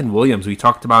 Jonathan Williams, we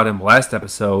talked about him last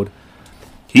episode.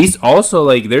 He's also,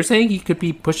 like, they're saying he could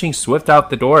be pushing Swift out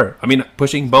the door.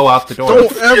 Pushing Bo out the door.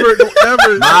 Don't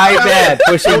ever. My bad,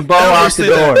 pushing Bo out the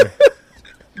door.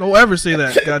 Don't ever say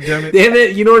that, God damn it. Damn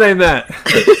it, you know what I meant.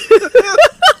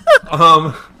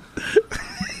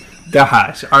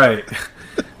 Gosh, all right.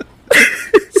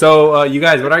 So, you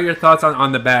guys, what are your thoughts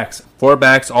on the backs? 4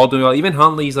 backs, all doing well. Even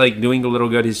Huntley's, like, doing a little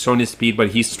good. He's showing his speed,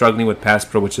 but he's struggling with pass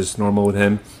pro, which is normal with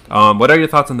him. What are your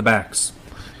thoughts on the backs?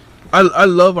 I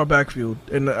love our backfield,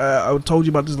 and I told you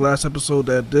about this last episode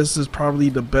that this is probably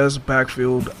the best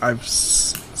backfield I've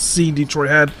seen Detroit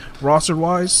had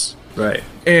roster-wise. Right.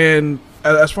 And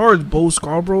as far as Bo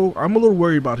Scarborough, I'm a little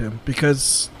worried about him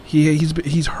because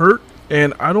he's hurt,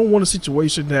 and I don't want a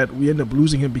situation that we end up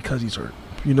losing him because he's hurt.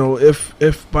 You know,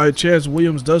 if by chance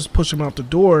Williams does push him out the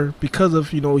door because of,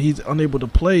 he's unable to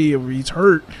play or he's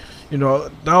hurt,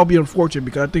 that'll be unfortunate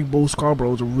because I think Bo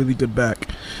Scarborough is a really good back.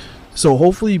 So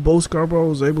hopefully Bo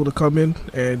Scarborough is able to come in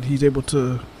and he's able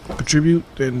to contribute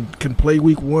and can play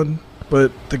week 1.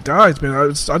 But the guys, man, I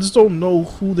just don't know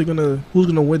who's gonna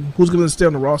win, who's gonna stay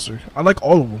on the roster. I like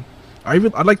all of them. I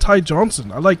like Ty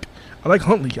Johnson. I like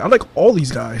Huntley. I like all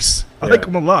these guys. I like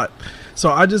them a lot. So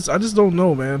I just don't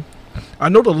know, man. I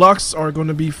know the locks are going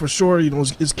to be for sure.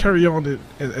 Is Kerryon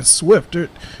and Swift.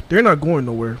 They're not going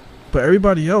nowhere. But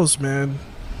everybody else, man,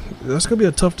 that's gonna be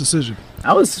a tough decision.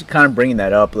 I was kind of bringing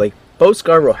that up. Like, Bo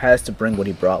Scarborough has to bring what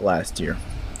he brought last year.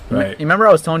 Right. You remember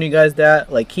I was telling you guys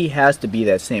that? Like, he has to be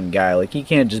that same guy. Like, he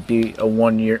can't just be a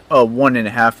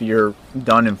 1.5 year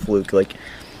done and fluke. Like,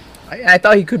 I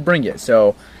thought he could bring it.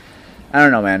 So, I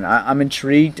don't know, man. I'm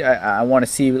intrigued. I want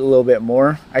to see a little bit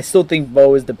more. I still think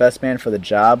Bo is the best man for the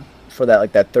job, for that,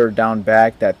 like, that third down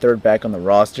back, that third back on the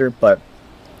roster. But,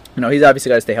 he's obviously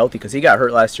got to stay healthy because he got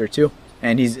hurt last year too.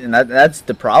 And that's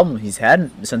the problem he's had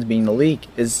since being in the league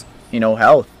is,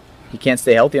 health. He can't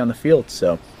stay healthy on the field.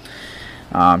 So,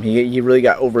 he really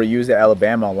got overused at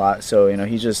Alabama a lot. So,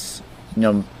 he just,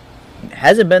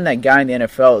 hasn't been that guy in the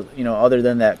NFL, other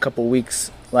than that couple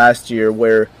weeks last year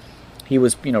where he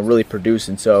was, really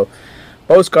producing. So,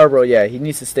 Bo Scarborough, yeah, he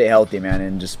needs to stay healthy, man,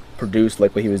 and just produce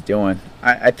like what he was doing.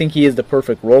 I think he is the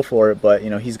perfect role for it, but,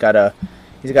 he's got to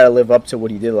live up to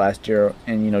what he did last year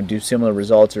and, do similar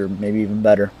results or maybe even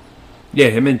better. Yeah,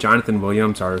 him and Jonathan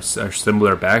Williams are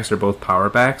similar backs. They're both power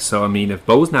backs. So, if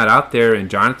Bo's not out there and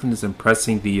Jonathan is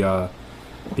impressing the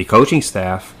coaching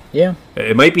staff, yeah,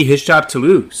 it might be his job to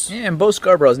lose. Yeah, and Bo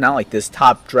Scarborough is not like this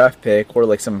top draft pick or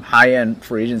like some high-end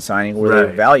free agent signing where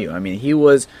they value. He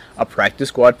was a practice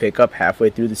squad pickup halfway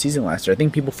through the season last year. I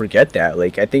think people forget that.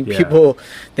 Like, I think people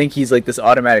think he's like this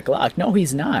automatic lock. No,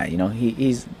 he's not.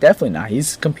 He's definitely not.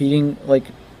 He's competing like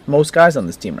most guys on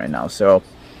this team right now. So,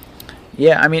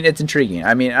 yeah, it's intriguing.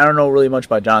 I don't know really much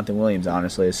about Jonathan Williams,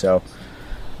 honestly. So,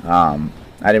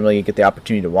 I didn't really get the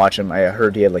opportunity to watch him. I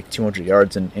heard he had like 200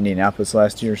 yards in Indianapolis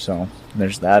last year, so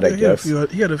there's that, I guess.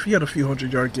 He had a few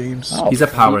 100-yard games. He's a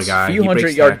power guy. A few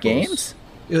 100-yard games?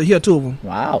 Yeah, he had 2 of them.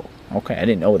 Wow. Okay, I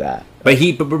didn't know that. But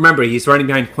remember, he's running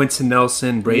behind Quentin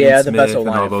Nelson, Braden Yeah, the Smith, best and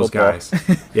O-line all in those football. guys.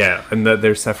 Yeah, and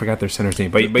I forgot their center's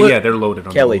name. But But- yeah, they're loaded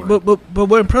on Kelly. the line. But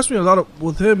what impressed me a lot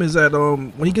with him is that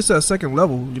when he gets to that second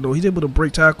level, he's able to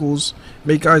break tackles,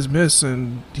 make guys miss,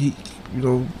 and he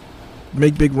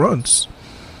make big runs.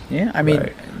 Yeah, I mean,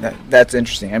 Right. that's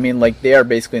interesting. I mean, like, they are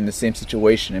basically in the same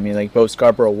situation. I mean, like, Bo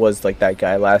Scarborough was, like, that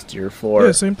guy last year for,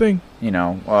 Yeah, same thing.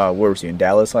 where was he, in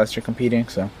Dallas last year competing,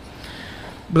 so.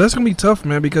 But that's gonna be tough,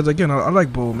 man. Because again, I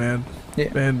like Bo, man. Yeah.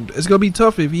 And it's gonna be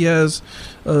tough if he has.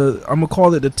 I'm gonna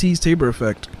call it the Tease Tabor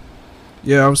effect.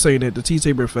 Yeah, I'm saying it, the Tease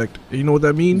Tabor effect. You know what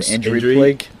that means? The injury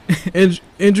plague.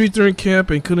 Injury during camp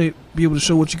and couldn't be able to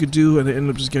show what you could do, and it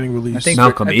ended up just getting released. I think-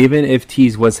 Malcolm, even if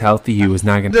Tease was healthy, he was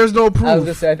not going to. There's no I was gonna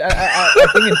proof. say, I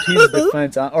think in T's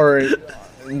defense, or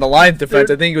in the Lions'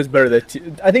 defense, I think it was better that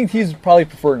I think T's probably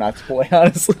prefer not to play,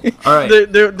 honestly. All right.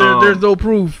 There's no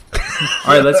proof.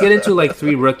 All right, let's get into like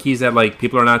 3 rookies that like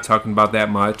people are not talking about that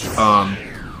much.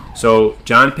 So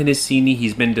John Pennicini,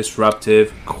 he's been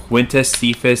disruptive. Quintus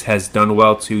Cephas has done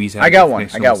well too. He's had I got good one.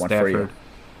 connection I got with one for you.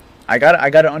 Stafford. I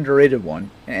got an underrated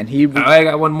one, and he I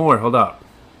got one more. Hold up.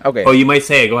 okay. Oh, you might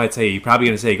say it. Go ahead, say it. You're probably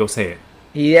gonna say it. Go say it.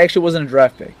 He actually wasn't a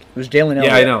draft pick. It was Jalen Elliott.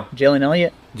 Yeah, I know. Jalen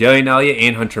Elliott. Jalen Elliott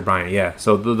and Hunter Bryant. Yeah.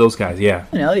 So those guys. Yeah.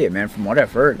 Jalen Elliott, man, from what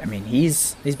I've heard, I mean,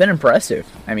 he's been impressive.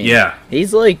 I mean, Yeah.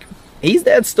 he's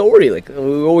that story like we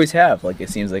always have. Like, it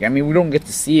seems like. I mean, we don't get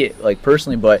to see it like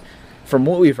personally, but from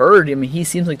what we've heard, I mean, he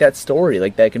seems like that story,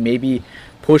 like that can maybe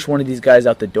push one of these guys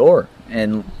out the door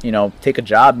and take a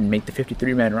job and make the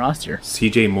 53-man roster.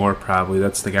 C.J. Moore probably.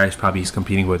 That's the guy he's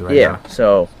competing with right Yeah, now.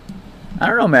 so I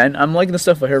don't know, man. I'm liking the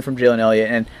stuff I heard from Jalen Elliott,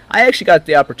 and I actually got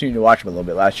the opportunity to watch him a little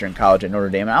bit last year in college at Notre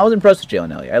Dame, and I was impressed with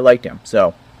Jalen Elliott. I liked him,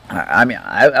 so I mean,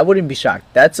 I wouldn't be shocked.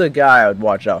 That's a guy I would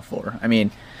watch out for. I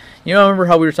mean, remember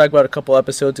how we were talking about a couple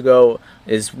episodes ago?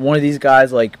 Is one of these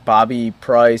guys like Bobby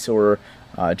Price or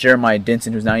Jeremiah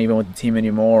Dinson, who's not even with the team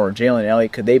anymore, or Jalen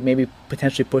Elliott, could they maybe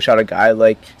potentially push out a guy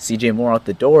like C.J. Moore out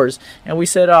the doors? And we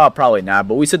said, probably not.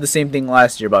 But we said the same thing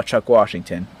last year about Chuck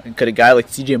Washington. Could a guy like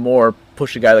C.J. Moore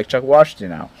push a guy like Chuck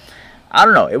Washington out? I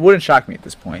don't know. It wouldn't shock me at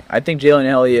this point. I think Jalen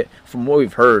Elliott, from what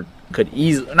we've heard, could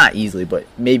not easily, but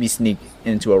maybe sneak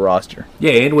into a roster.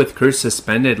 Yeah, and with Curse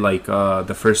suspended like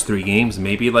the first 3 games,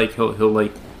 maybe like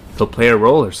he'll play a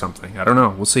role or something. I don't know.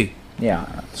 We'll see.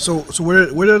 Yeah. So where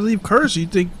did I leave Curse? You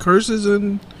think Curse is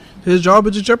in his job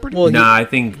is in jeopardy? Well, Nah, I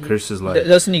think Curse is like.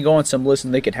 doesn't he go on some list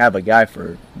and they could have a guy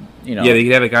for, Yeah, they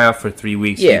could have a guy out for 3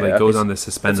 weeks. Yeah, he like goes that's- on the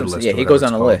suspended list. Yeah, or he goes whatever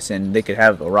on it's a called. list and they could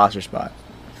have a roster spot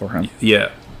for him. Yeah.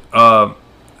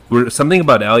 Something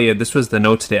about Elliott. This was the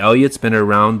note today. Elliott's been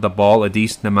around the ball a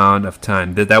decent amount of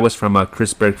time. That was from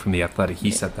Chris Berg from The Athletic. He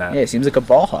said that. Yeah, he seems like a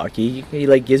ball hawk. He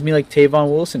like gives me like Tavon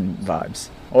Wilson vibes,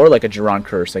 or like a Jerron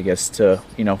Curse, I guess, to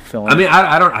fill in. I mean,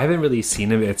 I haven't really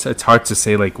seen him. It's hard to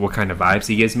say like what kind of vibes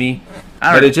he gives me,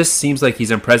 I but don't it just seems like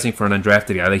he's impressing for an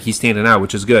undrafted guy. Like he's standing out,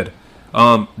 which is good.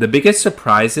 The biggest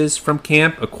surprises from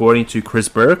camp, according to Chris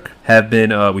Burke, have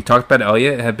been we talked about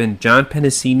Elliott, have been John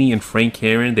Pennicini and Frank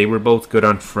Karen. They were both good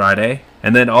on Friday,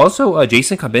 and then also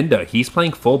Jason Cabinda. He's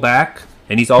playing fullback,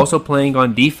 and he's also playing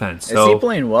on defense. Is he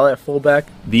playing well at fullback?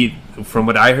 From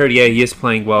what I heard, yeah, he is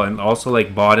playing well, and also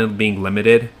like Bawden being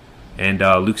limited, and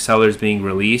Luke Sellers being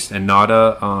released, and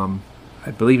Nada.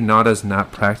 I believe Nada's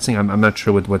not practicing. I'm not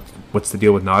sure what's the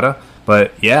deal with Nada,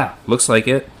 but yeah, looks like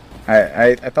it.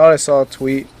 I thought I saw a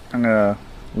tweet. I'm gonna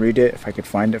read it if I could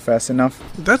find it fast enough.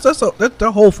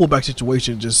 That whole fullback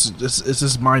situation it's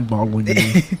just mind boggling to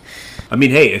me. I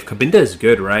mean, hey, if Cabinda is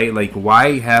good, right? Like,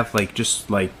 why have like just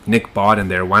like Nick Bawden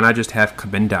there? Why not just have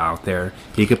Cabinda out there?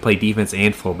 He could play defense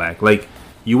and fullback. Like,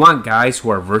 you want guys who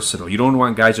are versatile. You don't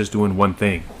want guys just doing one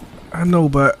thing. I know,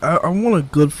 but I want a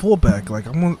good fullback. Like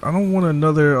I don't want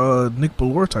another Nick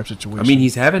Ballore type situation. I mean,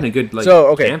 he's having a good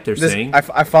camp. They're saying.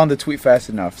 I found the tweet fast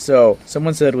enough. So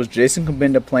someone said, was Jason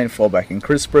Cabinda playing fullback? And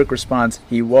Chris Burke responds,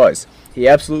 he was. He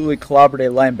absolutely clobbered a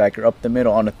linebacker up the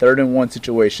middle on a 3rd and 1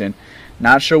 situation.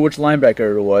 Not sure which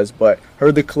linebacker it was, but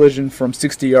heard the collision from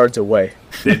 60 yards away.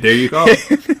 There you go.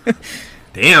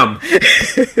 Damn.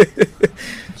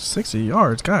 60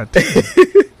 yards, god damn.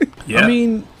 Yeah. I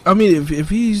mean, if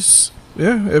he's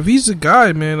a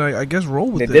guy, man, I guess roll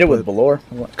with They it. did it with but- Ballore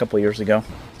a couple of years ago.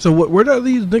 So where that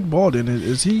leaves Nick Baldwin?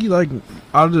 Is he like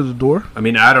out of the door? I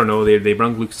mean, I don't know. They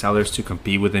brought Luke Sellers to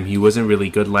compete with him. He wasn't really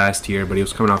good last year, but he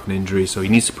was coming off an injury, so he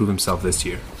needs to prove himself this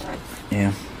year. Yeah.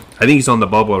 I think he's on the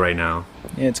bubble right now.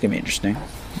 Yeah, it's gonna be interesting.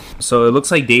 So it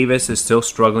looks like Davis is still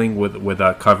struggling with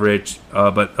coverage,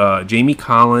 but Jamie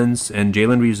Collins and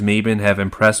Jalen Reeves-Maben have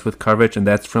impressed with coverage, and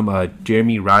that's from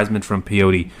Jeremy Reisman from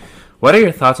Peyote. What are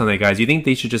your thoughts on that, guys? Do you think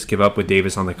they should just give up with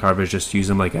Davis on the coverage, just use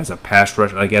him like as a pass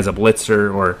rush, like as a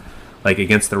blitzer, or like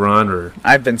against the run? Or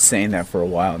I've been saying that for a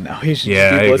while now. He should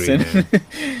Yeah, I keep agree,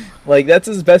 blitzing. Like, that's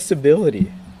his best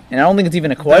ability. And I don't think it's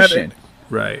even a question.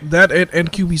 right? That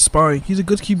and QB spy. He's a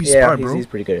good QB Yeah, spy, he's, bro. he's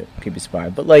pretty good at QB spy.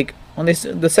 But, like, when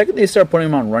the second they start putting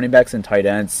him on running backs and tight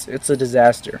ends, it's a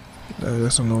disaster.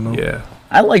 That's a no-no. Yeah.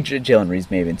 I like Jalen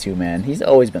Reeves-Maven too, man. He's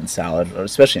always been solid,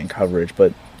 especially in coverage,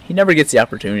 but he never gets the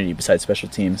opportunity besides special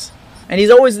teams. And he's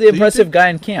always the impressive guy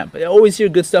in camp. I always hear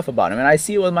good stuff about him, and I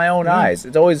see it with my own eyes.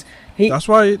 It's always That's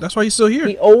why he's still here.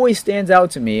 he always stands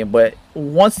out to me, but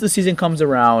once the season comes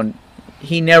around,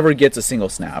 he never gets a single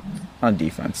snap on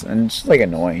defense, and it's just like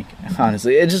annoying,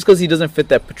 honestly. It's just because he doesn't fit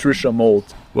that Patricia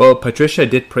mold. Well, Patricia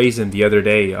did praise him the other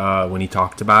day when he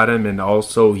talked about him, and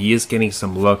also he is getting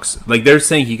some looks. Like they're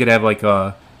saying he could have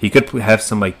have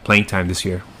some like playing time this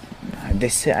year.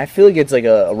 I feel like it's like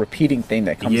a repeating thing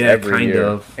that comes every kind year.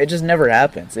 of. It just never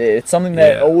happens. It's something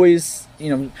that Yeah. always,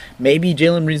 maybe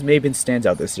Jalen Reeves maybe stands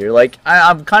out this year. Like,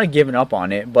 I'm kind of giving up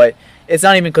on it, but it's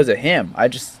not even because of him. I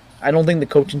don't think the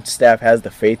coaching staff has the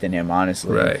faith in him,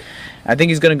 honestly. Right. I think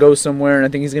he's going to go somewhere, and I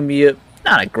think he's going to be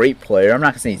not a great player. I'm not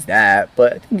going to say he's that,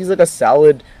 but I think he's like a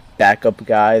solid backup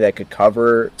guy that could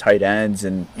cover tight ends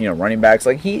and, running backs.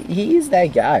 Like, he is that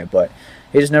guy, but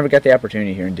he just never got the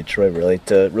opportunity here in Detroit, really,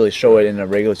 to really show it in a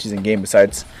regular season game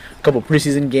besides a couple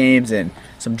preseason games and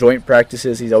some joint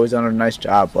practices. He's always done a nice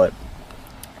job, but,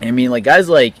 I mean, like, guys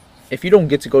like, if you don't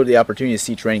get to go to the opportunity to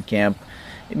see training camp,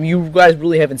 you guys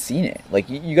really haven't seen it. Like,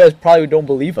 you guys probably don't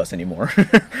believe us anymore.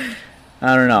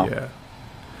 I don't know.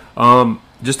 Yeah.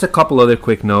 Just a couple other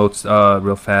quick notes,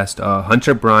 real fast.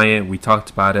 Hunter Bryant, we talked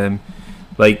about him.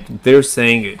 Like, they're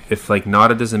saying if, like,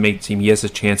 Nada doesn't make the team, he has a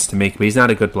chance to make it, but he's not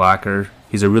a good blocker.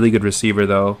 He's a really good receiver,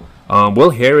 though. Will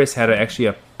Harris had actually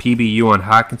a PBU on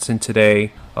Hawkinson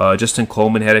today. Justin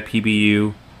Coleman had a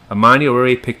PBU. Amani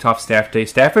Oruwariye picked off Stafford.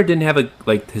 Stafford didn't have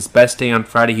his best day on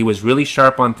Friday. He was really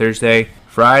sharp on Thursday.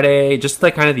 Friday, just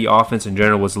like kind of the offense in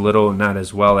general was a little not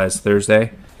as well as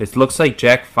Thursday. It looks like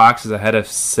Jack Fox is ahead of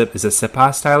is it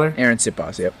Siposs, Tyler? Aaron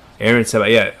Siposs, yep. Aaron Siposs,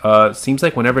 yeah. Seems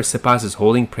like whenever Siposs is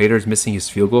holding, Prater's missing his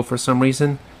field goal for some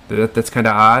reason. That's kind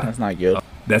of odd. That's not good.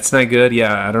 That's not good.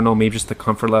 Yeah, I don't know. Maybe just the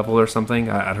comfort level or something.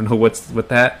 I don't know what's with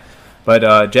that.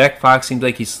 But Jack Fox seems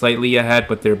like he's slightly ahead,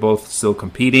 but they're both still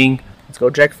competing. Let's go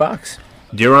Jack Fox.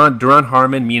 Duron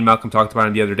Harmon, me and Malcolm talked about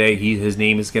him the other day. His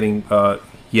name is getting...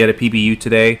 he had a PBU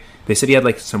today. They said he had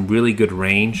like some really good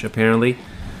range, apparently.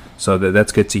 So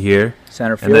that's good to hear.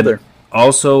 Center And then fielder.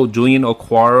 also, Julian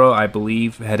Okwara, I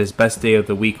believe, had his best day of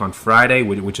the week on Friday,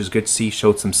 which is good to see.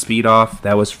 Showed some speed off.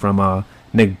 That was from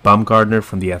Nick Baumgardner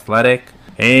from The Athletic.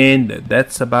 And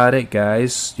that's about it,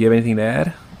 guys. Do you have anything to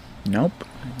add? Nope.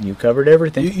 You covered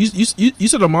everything. You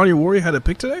said Amani Warrior had a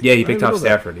pick today? Yeah, he I picked didn't off know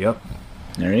that. Stafford. Yep.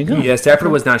 There you go. Yeah,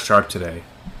 Stafford was not sharp today.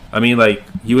 I mean, like,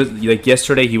 he was like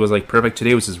yesterday. He was like perfect.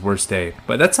 Today was his worst day.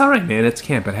 But that's all right, man. It's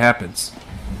camp. It happens.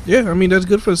 Yeah, I mean, that's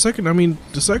good for the second. I mean,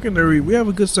 the secondary, we have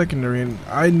a good secondary, and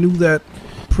I knew that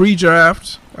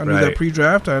pre-draft. We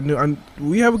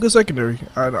have a good secondary.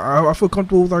 I feel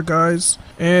comfortable with our guys,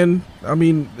 and, I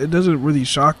mean, it doesn't really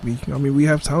shock me. I mean, we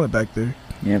have talent back there.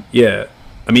 Yep. Yeah.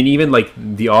 I mean, even like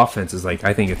the offense is like,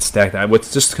 I think it's stacked.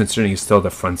 What's just concerning is still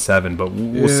the front seven, but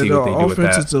we'll see what they do with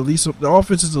that. The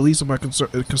offense is the least of my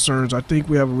concerns. I think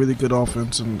we have a really good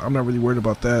offense, and I'm not really worried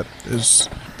about that. Is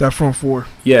that front four?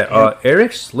 Yeah,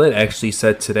 Eric Schlitt actually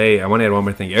said today, I want to add one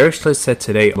more thing. Eric Schlitt said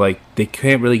today, like, they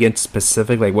can't really get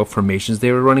specific, like, what formations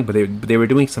they were running, but they were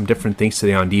doing some different things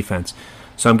today on defense.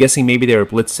 So I'm guessing maybe they were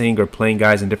blitzing or playing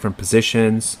guys in different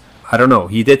positions. I don't know.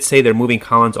 He did say they're moving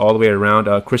Collins all the way around.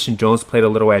 Christian Jones played a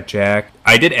little at Jack.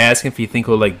 I did ask him if he think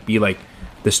he'll like be like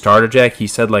the starter Jack. He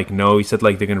said like no. He said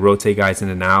like they're gonna rotate guys in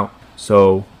and out.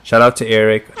 So shout out to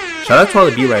Eric. Shout out to all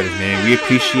the beat writers, man. We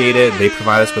appreciate it. They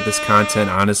provide us with this content,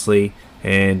 honestly.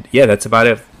 And yeah, that's about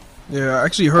it. Yeah, I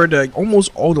actually heard that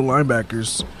almost all the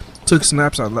linebackers took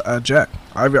snaps at Jack.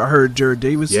 I heard Jared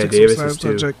Davis took Davis some is snaps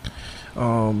at too. Jack.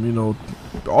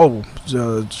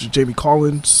 Jamie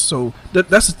Collins. So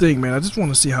that's the thing, man. I just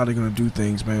want to see how they're gonna do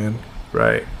things, man.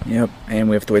 Right. Yep. And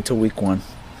we have to wait till week 1.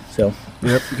 So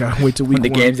Yep, we gotta wait till week when the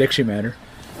one. games actually matter.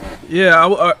 Yeah,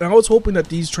 I was hoping that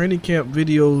these training camp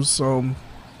videos,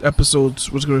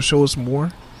 episodes was gonna show us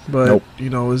more, but Nope.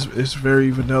 it's very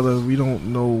vanilla. We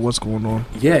don't know what's going on.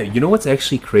 Yeah, you know what's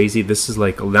actually crazy? This is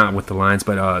like not with the lines,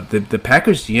 but the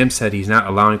Packers GM said he's not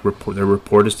allowing their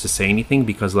reporters to say anything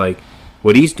because like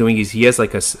what he's doing is he has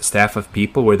like a staff of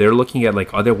people where they're looking at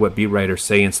like what beat writers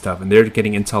say and stuff, and they're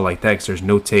getting intel like that because there's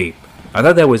no tape. I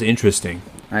thought that was interesting.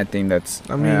 I think that's.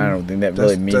 I mean, I don't think that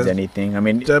really means anything. I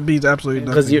mean, that means absolutely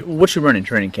nothing. because what you run in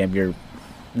training camp, you're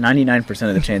 99%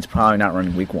 of the chance probably not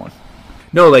running week 1.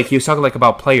 No, like he was talking like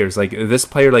about players. Like this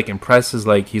player like impresses.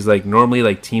 Like he's like normally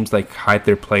like teams like hide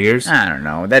their players. I don't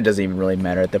know. That doesn't even really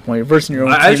matter at that point. You're versing your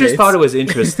own. I just teammates. thought it was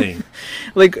interesting.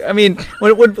 Like, I mean,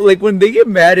 when they get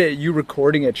mad at you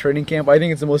recording at training camp, I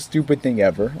think it's the most stupid thing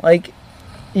ever. Like,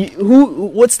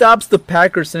 what stops the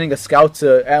Packers sending a scout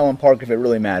to Allen Park if it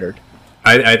really mattered?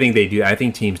 I think they do. I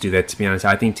think teams do that. To be honest,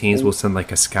 I think teams will send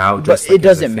like a scout, But just like, it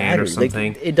doesn't as a fan matter. or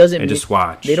something. Like, it doesn't. And just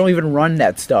watch. They don't even run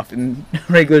that stuff in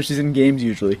regular season games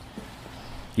usually.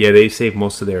 Yeah, they save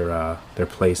most of their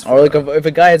plays. Or like if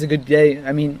a guy has a good day,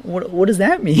 I mean, what does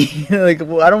that mean? Like,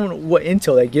 well, I don't know what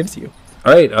intel that gives you.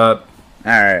 All right. All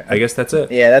right. I guess that's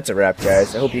it. Yeah, that's a wrap,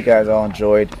 guys. I hope you guys all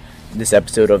enjoyed this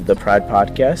episode of the Pride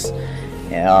Podcast,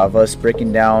 of us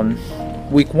breaking down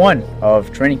week 1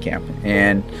 of training camp.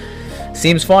 And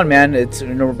seems fun, man. It's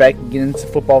we're back getting into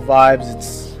football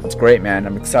vibes. It's great, man.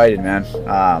 I'm excited, man.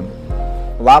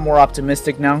 A lot more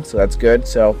optimistic now, so that's good.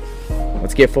 So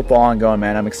let's get football on going,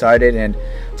 man. I'm excited, and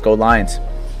let's go Lions.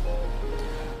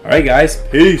 All right, guys.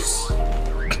 Peace. All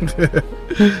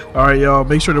right, y'all.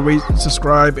 Make sure to rate,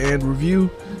 subscribe, and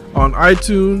review on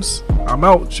iTunes. I'm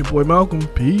out. It's your boy Malcolm.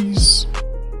 Peace.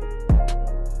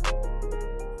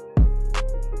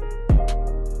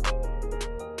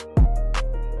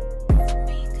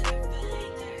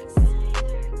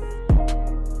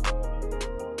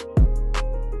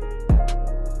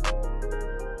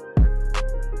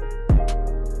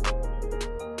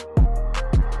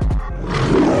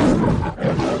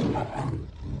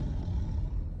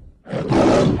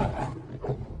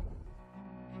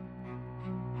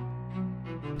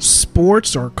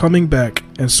 Sports are coming back,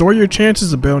 and so are your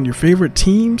chances to bet on your favorite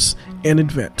teams and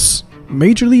events.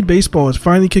 Major League Baseball is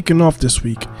finally kicking off this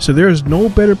week, so there is no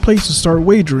better place to start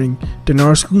wagering than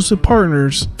our exclusive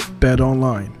partners,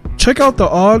 BetOnline. Check out the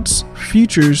odds,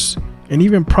 futures, and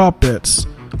even prop bets,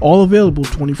 all available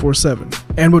 24/7.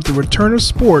 And with the return of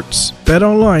sports,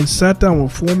 BetOnline sat down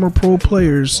with former pro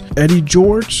players Eddie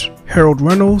George, Harold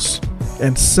Reynolds,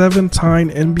 and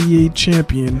 7-time NBA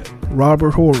champion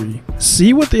Robert Horry.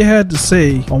 See what they had to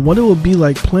say on what it would be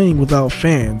like playing without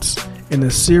fans in a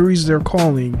series they're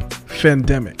calling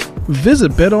Fandemic.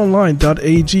 Visit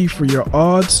betonline.ag for your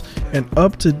odds and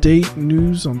up-to-date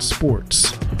news on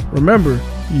sports. Remember,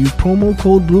 use promo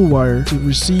code BlueWire to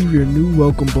receive your new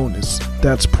welcome bonus.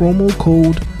 That's promo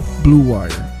code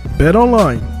BlueWire.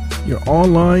 BetOnline, your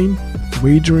online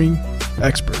wagering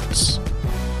experts.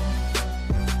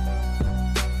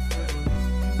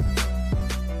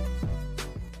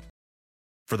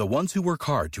 For the ones who work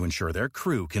hard to ensure their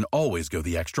crew can always go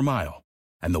the extra mile,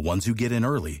 and the ones who get in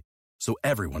early so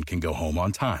everyone can go home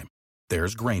on time,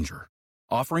 there's Grainger,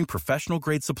 offering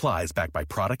professional-grade supplies backed by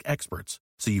product experts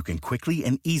so you can quickly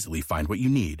and easily find what you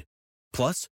need.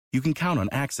 Plus, you can count on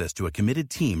access to a committed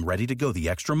team ready to go the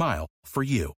extra mile for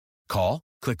you. Call,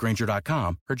 click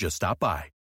Grainger.com, or just stop by.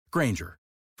 Grainger,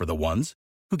 for the ones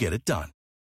who get it done.